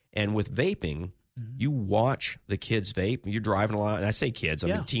process. And with vaping, you watch the kids vape. You're driving a lot, and I say kids, I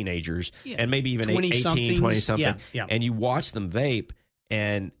mean teenagers, and maybe even 18, 20-something, and you watch them vape,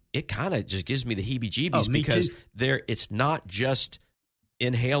 and it kind of just gives me the heebie-jeebies because it's not just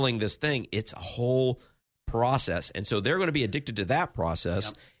inhaling this thing, it's a whole process. And so they're going to be addicted to that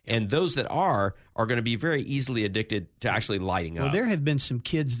process, and those that are going to be very easily addicted to actually lighting up. Well, there have been some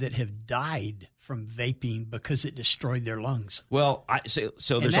kids that have died from vaping because it destroyed their lungs. Well,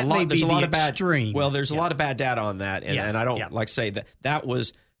 so there's a lot. There's a lot of bad. Extreme. Well, there's a lot of bad data on that, and I don't like say that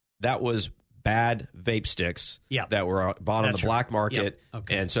was bad vape sticks that were bought on the black market. Yep.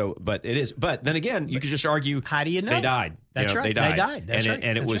 Okay. And so, but it is. But then again, you could just argue. How do you know they died? That's right. They died. They died. That's right.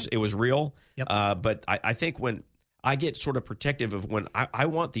 And it was real. Yep. But I think when I get sort of protective of when I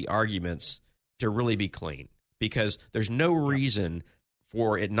want the arguments to really be clean, because there's no reason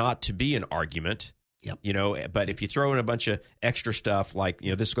for it not to be an argument. Yep. But if you throw in a bunch of extra stuff like,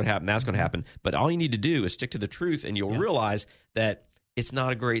 this is going to happen, that's going to happen, but all you need to do is stick to the truth, and you'll realize that it's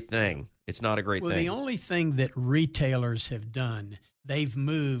not a great thing. It's not a great thing. Well, the only thing that retailers have done, they've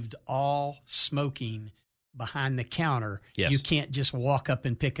moved all smoking behind the counter. Yes. You can't just walk up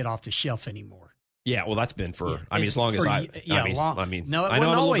and pick it off the shelf anymore. Yeah, well, that's been for. I mean, as long as I. Yeah, I mean, no, it I know wasn't I'm a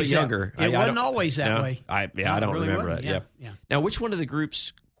little always bit younger. It wasn't always that way. I don't really remember wasn't. that. Yeah. Now, which one of the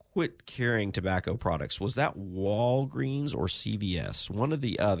groups quit carrying tobacco products? Was that Walgreens or CVS? One or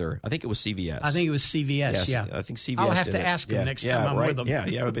the other. I think it was CVS. I think it was CVS. Yes, yeah, I think CVS. I'll have did to it. ask them next time I'm with them. Yeah,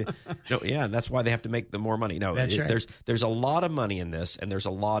 it would be. And that's why they have to make the more money. No, that's right. There's a lot of money in this, and there's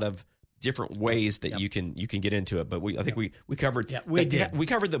a lot of different ways that you can get into it. But I think we covered. Yeah, we did. We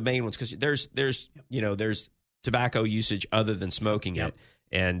covered the main ones because there's tobacco usage other than smoking it,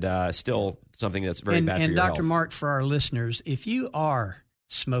 and still something that's very bad for your health. And Dr. Mark, for our listeners, if you are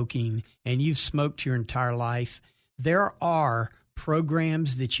smoking and you've smoked your entire life, there are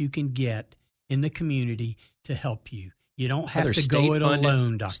programs that you can get in the community to help you. You don't have to go it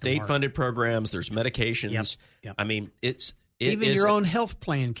alone, Dr. Mark. State-funded programs. There's medications. Yep. I mean, even your own health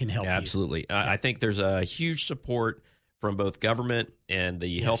plan can help you. Absolutely. I think there's a huge support from both government and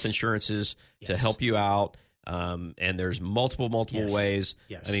the health insurances to help you out. And there's multiple ways.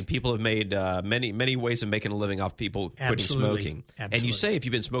 Yes. I mean, people have made many ways of making a living off people quitting smoking. Absolutely. And you say if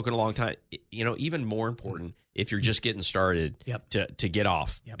you've been smoking a long time, even more important if you're just getting started to get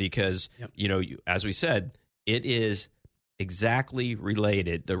off because as we said, exactly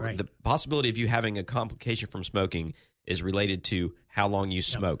related. The possibility of you having a complication from smoking is related to how long you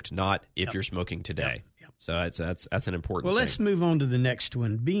smoked, not if you're smoking today. So that's an important thing. Well, let's move on to the next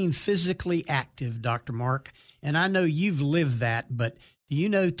one. Being physically active, Dr. Mark. And I know you've lived that, but do you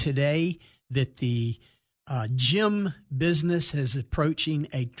know today that the gym business is approaching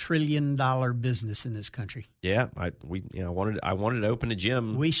 $1 trillion business in this country? Yeah, I wanted to open a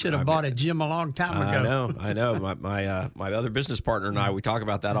gym. We should have bought a gym a long time ago. I know. My other business partner and I, we talk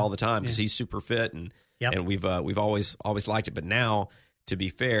about that all the time because he's super fit and we've always liked it. But now, to be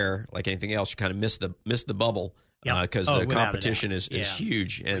fair, like anything else, you kind of miss the bubble because the competition is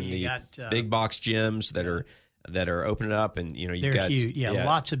huge, and big box gyms that are opening up, and you've got huge.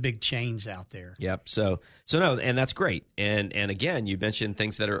 Lots of big chains out there. Yep. So no, and that's great. And again, you mentioned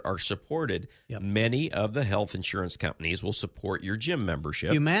things that are supported. Yep. Many of the health insurance companies will support your gym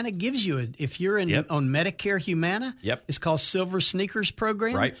membership. Humana gives you if you're on Medicare Humana. Yep. It's called Silver Sneakers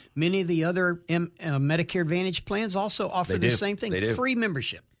program. Right. Many of the other Medicare Advantage plans also offer the same thing. They do. Free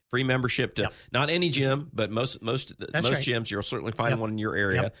membership. Free membership to not any gym, but most gyms. You'll certainly find one in your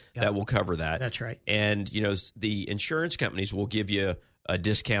area that will cover that. That's right. And the insurance companies will give you a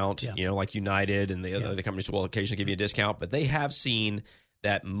discount. Like United and the other companies will occasionally give you a discount. But they have seen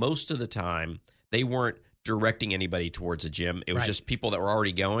that most of the time they weren't directing anybody towards a gym. It was just people that were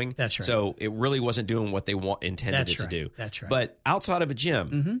already going. That's right. So it really wasn't doing what they intended it to do. That's right. But outside of a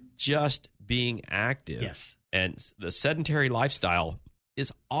gym, just being active and the sedentary lifestyle is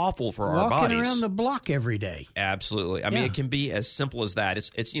awful for our bodies. Walking around the block every day. Absolutely. I mean, it can be as simple as that.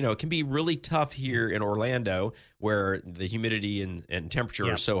 It's it can be really tough here in Orlando where the humidity and temperature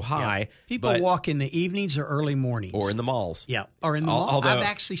are so high. People walk in the evenings or early mornings. Or in the malls. Yeah, or in the malls. I've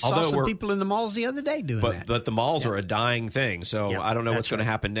actually saw some people in the malls the other day doing that. But the malls are a dying thing, so I don't know what's going to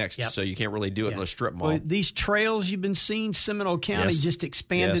happen next, so you can't really do it in a strip mall. Well, these trails you've been seeing, Seminole County just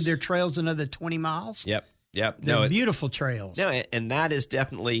expanded their trails another 20 miles. Yep. They're beautiful trails. No, and that is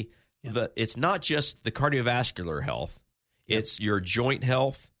definitely it's not just the cardiovascular health. It's your joint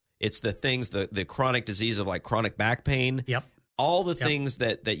health. It's the things, the chronic disease of like chronic back pain. Yep. All the things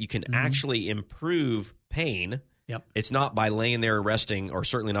that you can actually improve pain. Yep. It's not by laying there and resting, or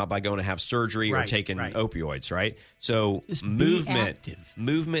certainly not by going to have surgery or taking opioids, right? So just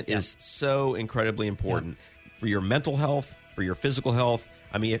movement is so incredibly important for your mental health, for your physical health.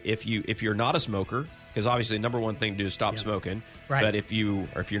 I mean, if you're not a smoker, because obviously the number one thing to do is stop smoking. Right. But if you're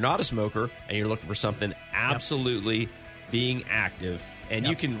not a smoker and you're looking for something, absolutely being active, and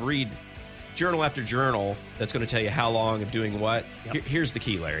you can read journal after journal that's going to tell you how long of doing what. Here's the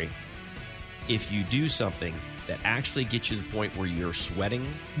key, Larry. If you do something that actually gets you to the point where you're sweating,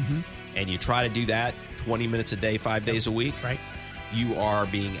 and you try to do that 20 minutes a day, 5 days a week, you are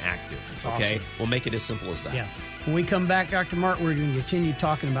being active. That's okay? awesome. We'll make it as simple as that. Yeah. When we come back, Dr. Mark, we're going to continue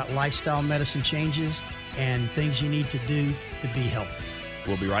talking about lifestyle medicine changes and things you need to do to be healthy.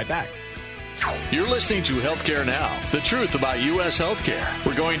 We'll be right back. You're listening to Healthcare Now, the truth about U.S. healthcare.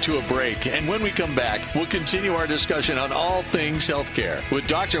 We're going to a break, and when we come back, we'll continue our discussion on all things healthcare with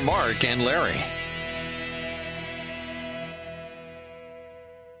Dr. Mark and Larry.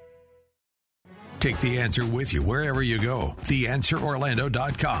 Take The Answer with you wherever you go.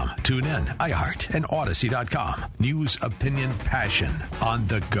 TheAnswerOrlando.com. Tune in, iHeart, and Odyssey.com. News, opinion, passion on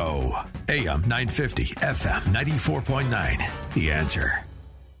the go. AM 950, FM 94.9. The Answer.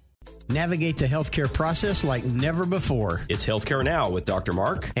 Navigate the healthcare process like never before. It's Healthcare Now with Dr.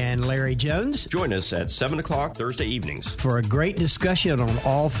 Mark and Larry Jones. Join us at 7 o'clock Thursday evenings for a great discussion on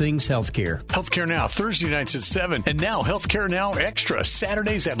all things healthcare. Healthcare Now, Thursday nights at 7. And now Healthcare Now Extra,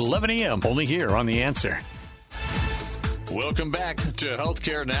 Saturdays at 11 a.m. Only here on The Answer. Welcome back to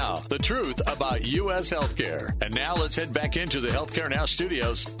Healthcare Now, the truth about U.S. healthcare. And now let's head back into the Healthcare Now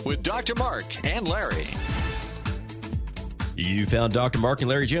studios with Dr. Mark and Larry. You found Dr. Mark and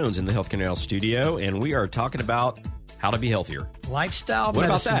Larry Jones in the Healthcare Now studio, and we are talking about how to be healthier. Lifestyle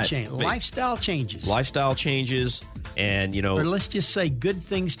medicine lifestyle changes. Lifestyle changes, and or let's just say good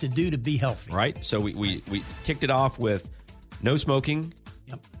things to do to be healthy. Right. So we kicked it off with no smoking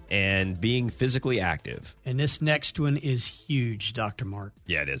and being physically active. And this next one is huge, Dr. Mark.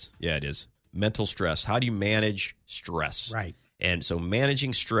 Yeah, it is. Mental stress. How do you manage stress? Right. And so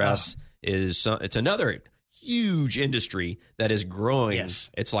managing stress it's another huge industry that is growing. Yes.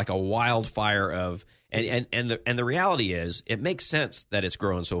 It's like a wildfire of and the reality is it makes sense that it's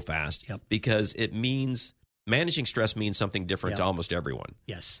growing so fast because it means managing stress means something different to almost everyone.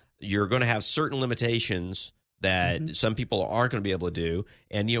 Yes. You're going to have certain limitations that some people aren't going to be able to do.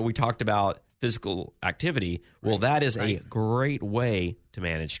 And we talked about physical activity. Well, that is a great way to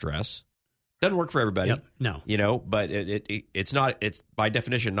manage stress. Doesn't work for everybody. Yep. No. But it's by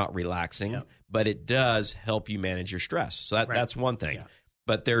definition not relaxing, but it does help you manage your stress. So that's one thing. Yeah.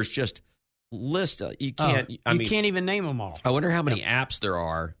 But there's just lists. You can't even name them all. I wonder how many apps there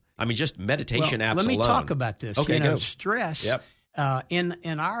are. I mean, just meditation apps Let me alone. talk about this. Okay, go. Stress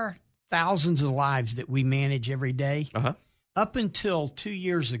in our thousands of lives that we manage every day, up until 2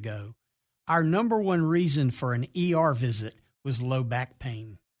 years ago, our number one reason for an ER visit was low back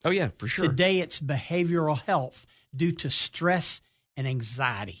pain. Oh, yeah, for sure. Today, it's behavioral health due to stress and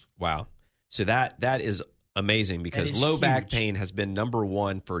anxiety. Wow. So that is amazing because low back pain has been number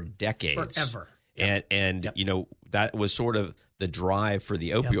one for decades. Forever. And that was sort of the drive for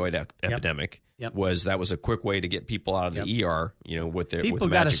the opioid epidemic. Was a quick way to get people out of the ER, with the people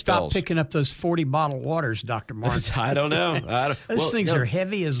got to stop picking up those 40 bottled waters, Dr. Mark. I don't know. Those things are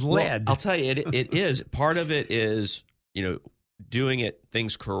heavy as lead. I'll tell you, it is. Part of it is, doing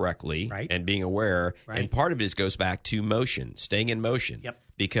things correctly and being aware. Right. And part of it goes back to motion, staying in motion. Yep.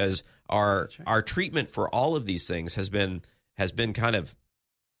 Because our treatment for all of these things has been kind of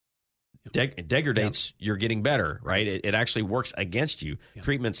degradates you're getting better, right? It actually works against you. Yep.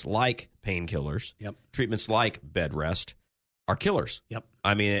 Treatments like painkillers, treatments like bed rest are killers. Yep.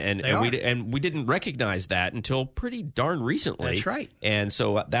 I mean, and we didn't recognize that until pretty darn recently. That's right. And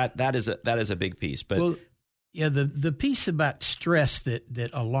so that is a big piece. But the piece about stress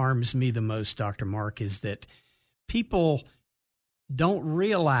that alarms me the most, Dr. Mark, is that people don't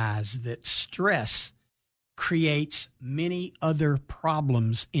realize that stress creates many other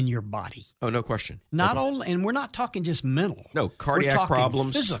problems in your body. Oh, no question. Not only, and we're not talking just mental. No, cardiac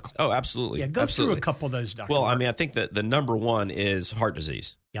problems. Physical. Oh, absolutely. Yeah, go through a couple of those, Dr. Well, Mark. I mean, I think that the number one is heart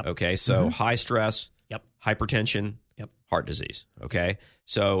disease. Yep. Okay, so high stress, hypertension, Yep. heart disease. Okay,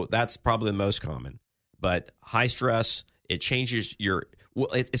 so that's probably the most common. But high stress, it changes your. Well,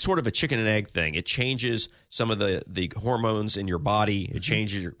 it's sort of a chicken and egg thing. It changes some of the hormones in your body. It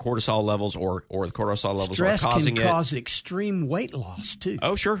changes your cortisol levels, or the cortisol levels Stress are causing can cause extreme weight loss too.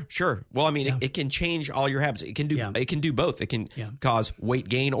 Oh, sure. Well, I mean, it can change all your habits. It can do both. It can cause weight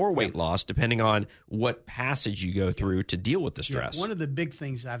gain or weight loss depending on what passage you go through to deal with the stress. One of the big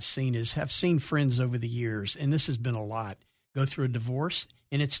things I've seen friends over the years, and this has been a lot, go through a divorce,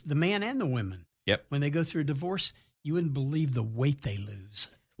 and it's the man and the women. Yep. When they go through a divorce, you wouldn't believe the weight they lose.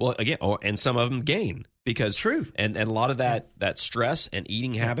 Well, again, and some of them gain because true, and a lot of that stress and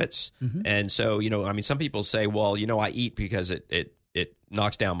eating habits, and so I mean, some people say, well, I eat because it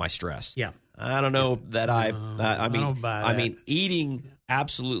knocks down my stress. Yeah, I don't know that I don't buy that. I mean, eating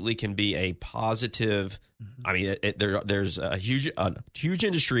absolutely can be a positive. I mean, there's a huge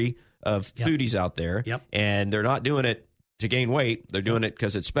industry of foodies out there, and they're not doing it to gain weight. They're doing it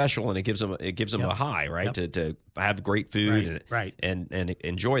because it's special and it gives them a high, right? To have great food and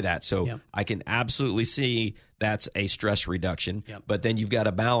enjoy that. So I can absolutely see that's a stress reduction. But then you've got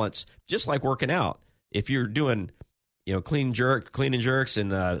to balance, just like working out. If you're doing clean and jerks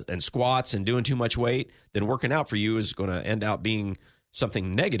and squats and doing too much weight, then working out for you is going to end up being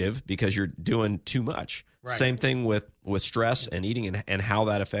something negative because you're doing too much. Right. Same thing with stress and eating and how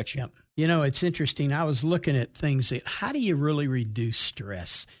that affects you. It's interesting. I was looking at things that how do you really reduce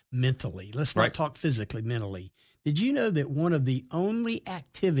stress mentally? Let's not talk physically, mentally. Did you know that one of the only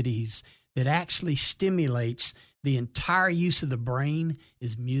activities that actually stimulates the entire use of the brain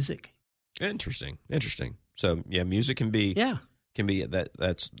is music? Interesting. So music can be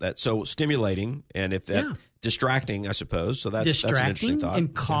that's so stimulating, and if that distracting, I suppose. So that's an interesting thought.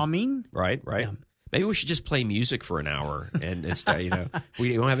 And calming. Right. Yeah. Maybe we should just play music for an hour and instead,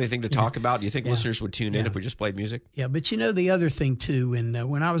 we don't have anything to talk about. Do you think listeners would tune in if we just played music? Yeah, but the other thing too, and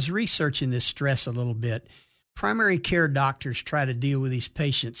when I was researching this stress a little bit, primary care doctors try to deal with these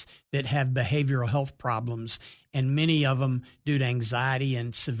patients that have behavioral health problems, and many of them due to anxiety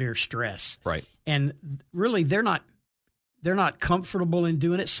and severe stress. Right. And really, they're not comfortable in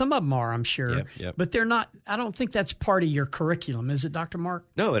doing it. Some of them are, I'm sure, but they're not. I don't think that's part of your curriculum, is it, Dr. Mark?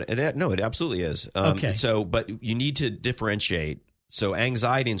 No, it absolutely is. Okay. So, but you need to differentiate. So,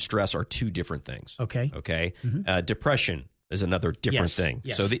 anxiety and stress are two different things. Okay. Mm-hmm. Depression is another different thing.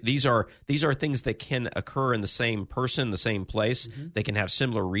 Yes. So these are things that can occur in the same person, the same place. Mm-hmm. They can have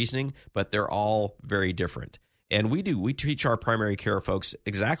similar reasoning, but they're all very different. And we teach our primary care folks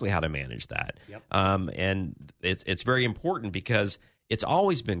exactly how to manage that. Yep. And it's very important because it's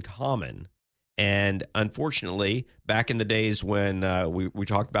always been common. And unfortunately, back in the days when we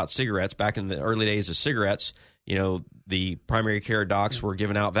talked about cigarettes, back in the early days of cigarettes, the primary care docs were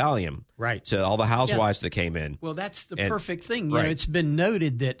giving out Valium to all the housewives that came in. Well, that's the perfect thing. Right. It's been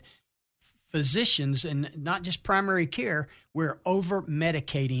noted that physicians and not just primary care, we're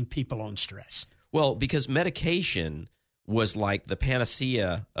over-medicating people on stress. Well, because medication was like the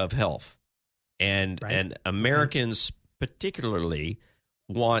panacea of health. And Americans particularly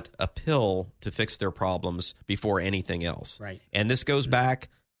want a pill to fix their problems before anything else. Right. And this goes back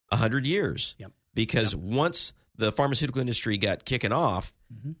 100 years. Yep. Because once the pharmaceutical industry got kicking off,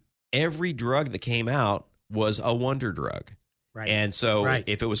 every drug that came out was a wonder drug. Right. And so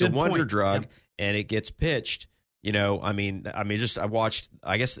if it was Good a wonder point. drug Yep. and it gets pitched, I watched,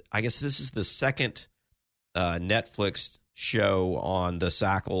 I guess this is the second Netflix show on the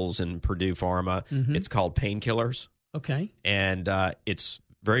Sackles and Purdue Pharma. It's called Painkillers. Okay. And it's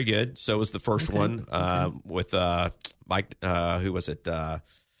very good. So was the first one with Mike. Who was it?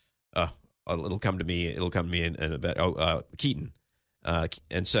 It'll come to me. It'll come to me in a bit. Keaton.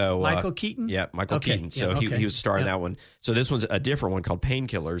 And so Michael Keaton. Yeah, Michael Keaton. So he was starring that one. So this one's a different one called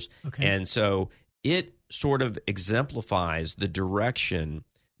Painkillers. Okay. And so it sort of exemplifies the direction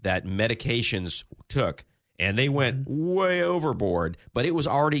that medications took. And they went way overboard, but it was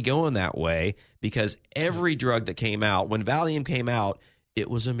already going that way because every drug that came out, when Valium came out,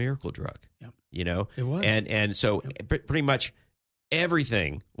 it was a miracle drug. Yep. You know? It was. And so pretty much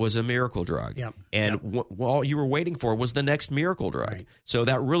everything was a miracle drug. Yep. And all you were waiting for was the next miracle drug. Right. So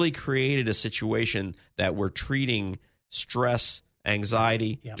that really created a situation that we're treating stress,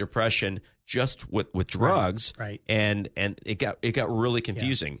 anxiety, depression just with drugs. Right. And it got really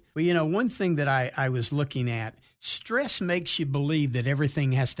confusing. Yeah. Well, one thing that I was looking at, stress makes you believe that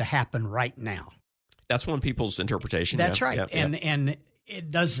everything has to happen right now. That's one people's interpretation. That's right. Yep. And it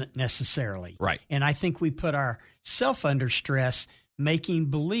doesn't necessarily. Right. And I think we put ourselves under stress, making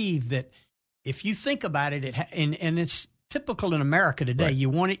believe that if you think about it, and it's typical in America today. Right. You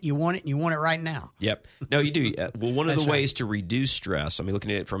want it, and you want it right now. Yep. No, you do. Well, one of the ways to reduce stress,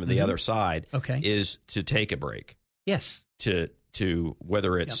 looking at it from the other side, is to take a break. Yes. To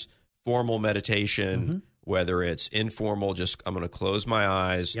whether it's formal meditation, whether it's informal, just I'm going to close my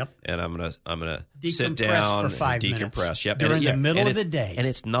eyes and I'm going to sit down for 5 and minutes decompress. Yep. During the middle of the day. And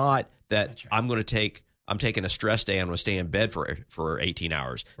it's not that I'm taking a stress day. I'm going to stay in bed for 18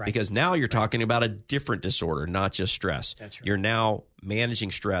 hours because now you're talking about a different disorder, not just stress. That's right. You're now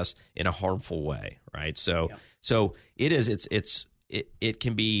managing stress in a harmful way, right? So it is. It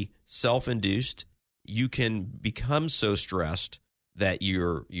can be self-induced. You can become so stressed that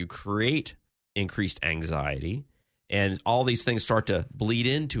you create increased anxiety, and all these things start to bleed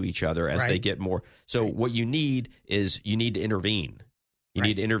into each other as they get more. So what you need is to intervene. You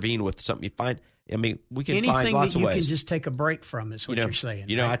need to intervene with something you find. We can find lots of ways. Anything that you can just take a break from is what you're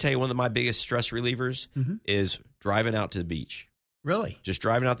saying. I tell you, one of my biggest stress relievers is driving out to the beach. Really? Just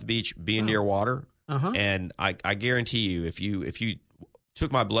driving out to the beach, being near water. And I guarantee you, if you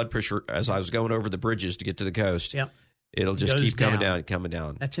took my blood pressure as I was going over the bridges to get to the coast, it'll just keep coming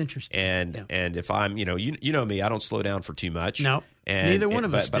down. That's interesting. And if I'm, you know me, I don't slow down for too much. No, neither one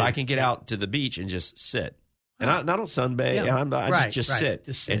of us do. But I can get out to the beach and just sit. And I don't sunbathe. And I just sit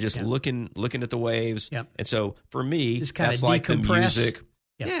and just looking at the waves. Yep. And so for me, just that's like the music.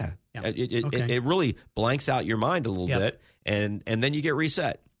 Yeah. It really blanks out your mind a little bit, and then you get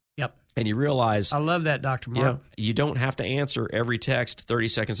reset. Yep. And you realize, I love that, Dr. Mark. You don't have to answer every text 30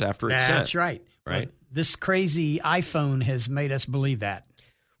 seconds after it's sent. That's right. Right. But this crazy iPhone has made us believe that.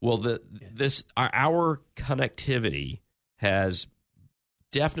 Well, our connectivity has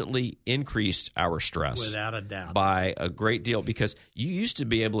definitely increased our stress, without a doubt, by a great deal. Because you used to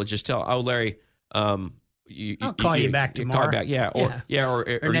be able to just tell, Larry, I'll call you back tomorrow.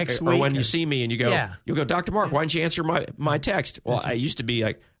 Or next week, or when you see me and you go, you'll go, Dr. Mark, why didn't you answer my text? Well, I used to be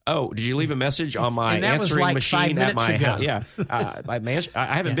like, oh, did you leave a message on my answering machine at my house? Yeah, I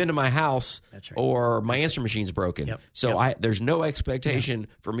haven't been to my house, or my answer machine's broken. Yep. So there's no expectation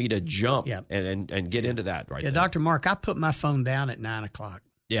for me to jump and get into that right now. Dr. Mark, I put my phone down at 9:00.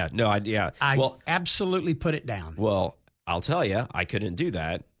 Yeah, no, I absolutely put it down. Well, I'll tell you, I couldn't do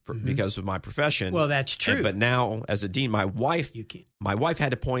that because of my profession. Well, that's true. But now, as a dean, my wife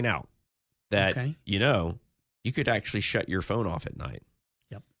had to point out that you could actually shut your phone off at night.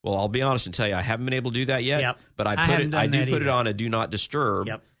 Yep. Well, I'll be honest and tell you, I haven't been able to do that yet. Yep. But I do put it on a do not disturb.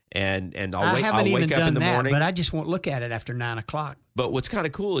 Yep. And I'll wake up in the morning. But I just won't look at it after 9:00. But what's kind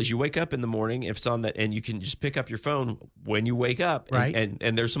of cool is you wake up in the morning, if it's on that, and you can just pick up your phone when you wake up,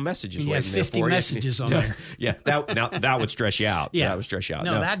 and there's some messages waiting there for you. 50 messages on there. Yeah, that would stress you out. Yeah, that would stress you out.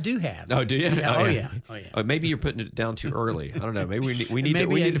 No, I do have. Oh, do you? Yeah. Oh, yeah. Maybe you're putting it down too early. I don't know. Maybe we need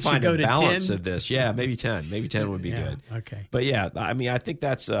to find a balance of this. Yeah, maybe 10. Maybe 10 would be good. Okay. But I think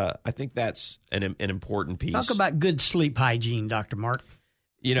that's an important piece. Talk about good sleep hygiene, Dr. Mark.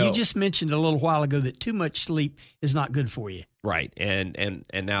 You just mentioned a little while ago that too much sleep is not good for you. Right. And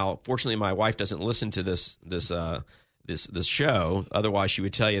now, fortunately, my wife doesn't listen to this show. Otherwise, she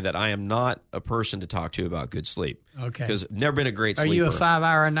would tell you that I am not a person to talk to about good sleep. Okay. Because I've never been a great sleeper. Are you a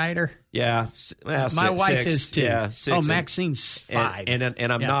 5-hour-a-nighter? Yeah. My wife is too. Yeah, 6. Maxine's 5.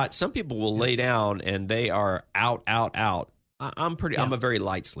 And I'm not. Some people will lay down and they are out. I'm a very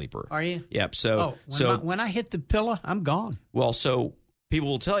light sleeper. Are you? Yep. So when I hit the pillow, I'm gone. Well, so people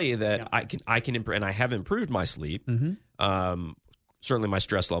will tell you that I can improve, and I have improved my sleep. Mm-hmm. Certainly, my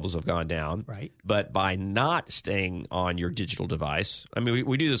stress levels have gone down. Right. But by not staying on your digital device, I mean,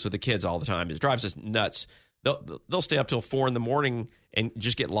 we do this with the kids all the time. It drives us nuts. They'll stay up till 4 a.m. and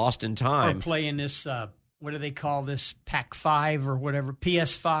just get lost in time. Or playing this. What do they call this? Pack 5 or whatever?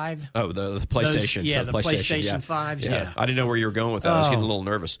 PS5? Oh, the PlayStation. The PlayStation 5s. Yeah. I didn't know where you were going with that. I was getting a little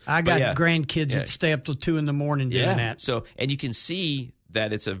nervous. I got grandkids that stay up till 2 a.m. doing that. So, and you can see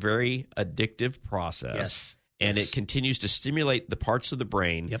that it's a very addictive process. Yes. And it continues to stimulate the parts of the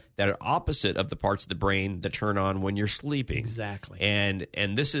brain that are opposite of the parts of the brain that turn on when you're sleeping. Exactly. And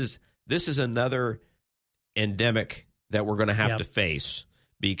this is another endemic that we're going to have to face,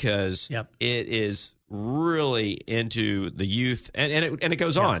 because it is really into the youth, and it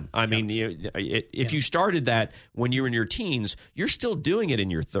goes on. I mean, if you started that when you were in your teens, you're still doing it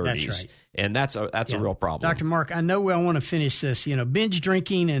in your 30s. That's right. And that's a real problem. Dr. Mark, I know I want to finish this. Binge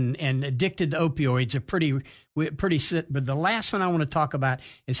drinking and addicted to opioids are pretty sick. But the last one I want to talk about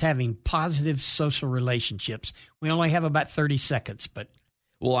is having positive social relationships. We only have about 30 seconds, but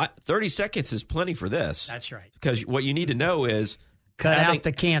 30 seconds is plenty for this. That's right. Because what you need to know is cut out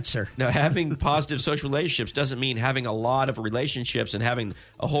the cancer. No, having positive social relationships doesn't mean having a lot of relationships and having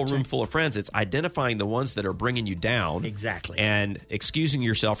a whole room full of friends. It's identifying the ones that are bringing you down. Exactly. And excusing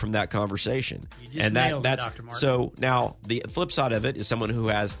yourself from that conversation. You just nailed it, Dr. Mark. So now the flip side of it is someone who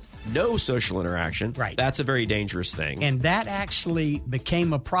has no social interaction. Right. That's a very dangerous thing. And that actually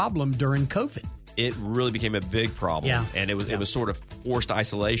became a problem during COVID. It really became a big problem, and it was sort of forced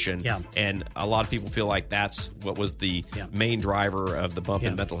isolation, and a lot of people feel like that's what was the main driver of the bump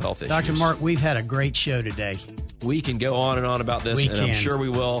in mental health issues. Dr. Mark, we've had a great show today. We can go on and on about this, I'm sure we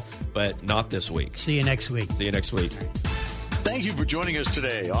will, but not this week. See you next week. See you next week. Thank you for joining us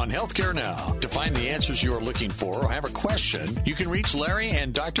today on Healthcare Now. To find the answers you are looking for or have a question, you can reach Larry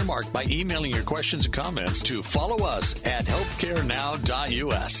and Dr. Mark by emailing your questions and comments to follow us at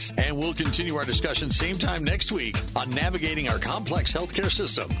healthcarenow.us. And we'll continue our discussion same time next week on navigating our complex healthcare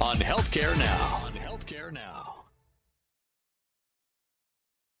system on Healthcare Now.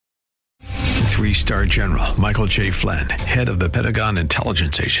 Three-star General Michael J. Flynn, head of the Pentagon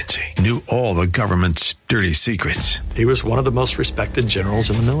Intelligence Agency, knew all the government's dirty secrets. He was one of the most respected generals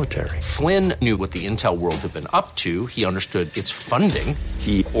in the military. Flynn knew what the intel world had been up to. He understood its funding.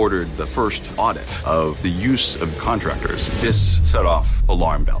 He ordered the first audit of the use of contractors. This set off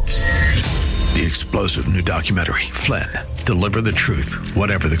alarm bells. The explosive new documentary, Flynn, Deliver the Truth,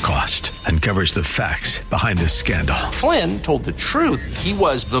 Whatever the Cost, uncovers the facts behind this scandal. Flynn told the truth. He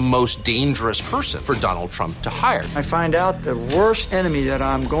was the most dangerous person for Donald Trump to hire. I find out the worst enemy that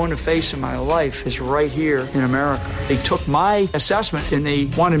I'm going to face in my life is right here in America. They took my assessment and they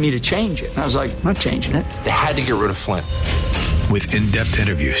wanted me to change it. And I was like, I'm not changing it. They had to get rid of Flynn. With in-depth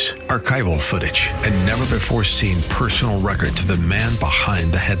interviews, archival footage, and never-before-seen personal records of the man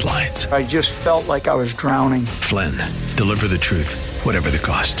behind the headlines. I just felt like I was drowning. Flynn, Deliver the Truth, Whatever the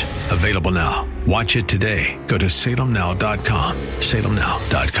Cost. Available now. Watch it today. Go to salemnow.com.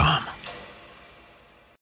 salemnow.com.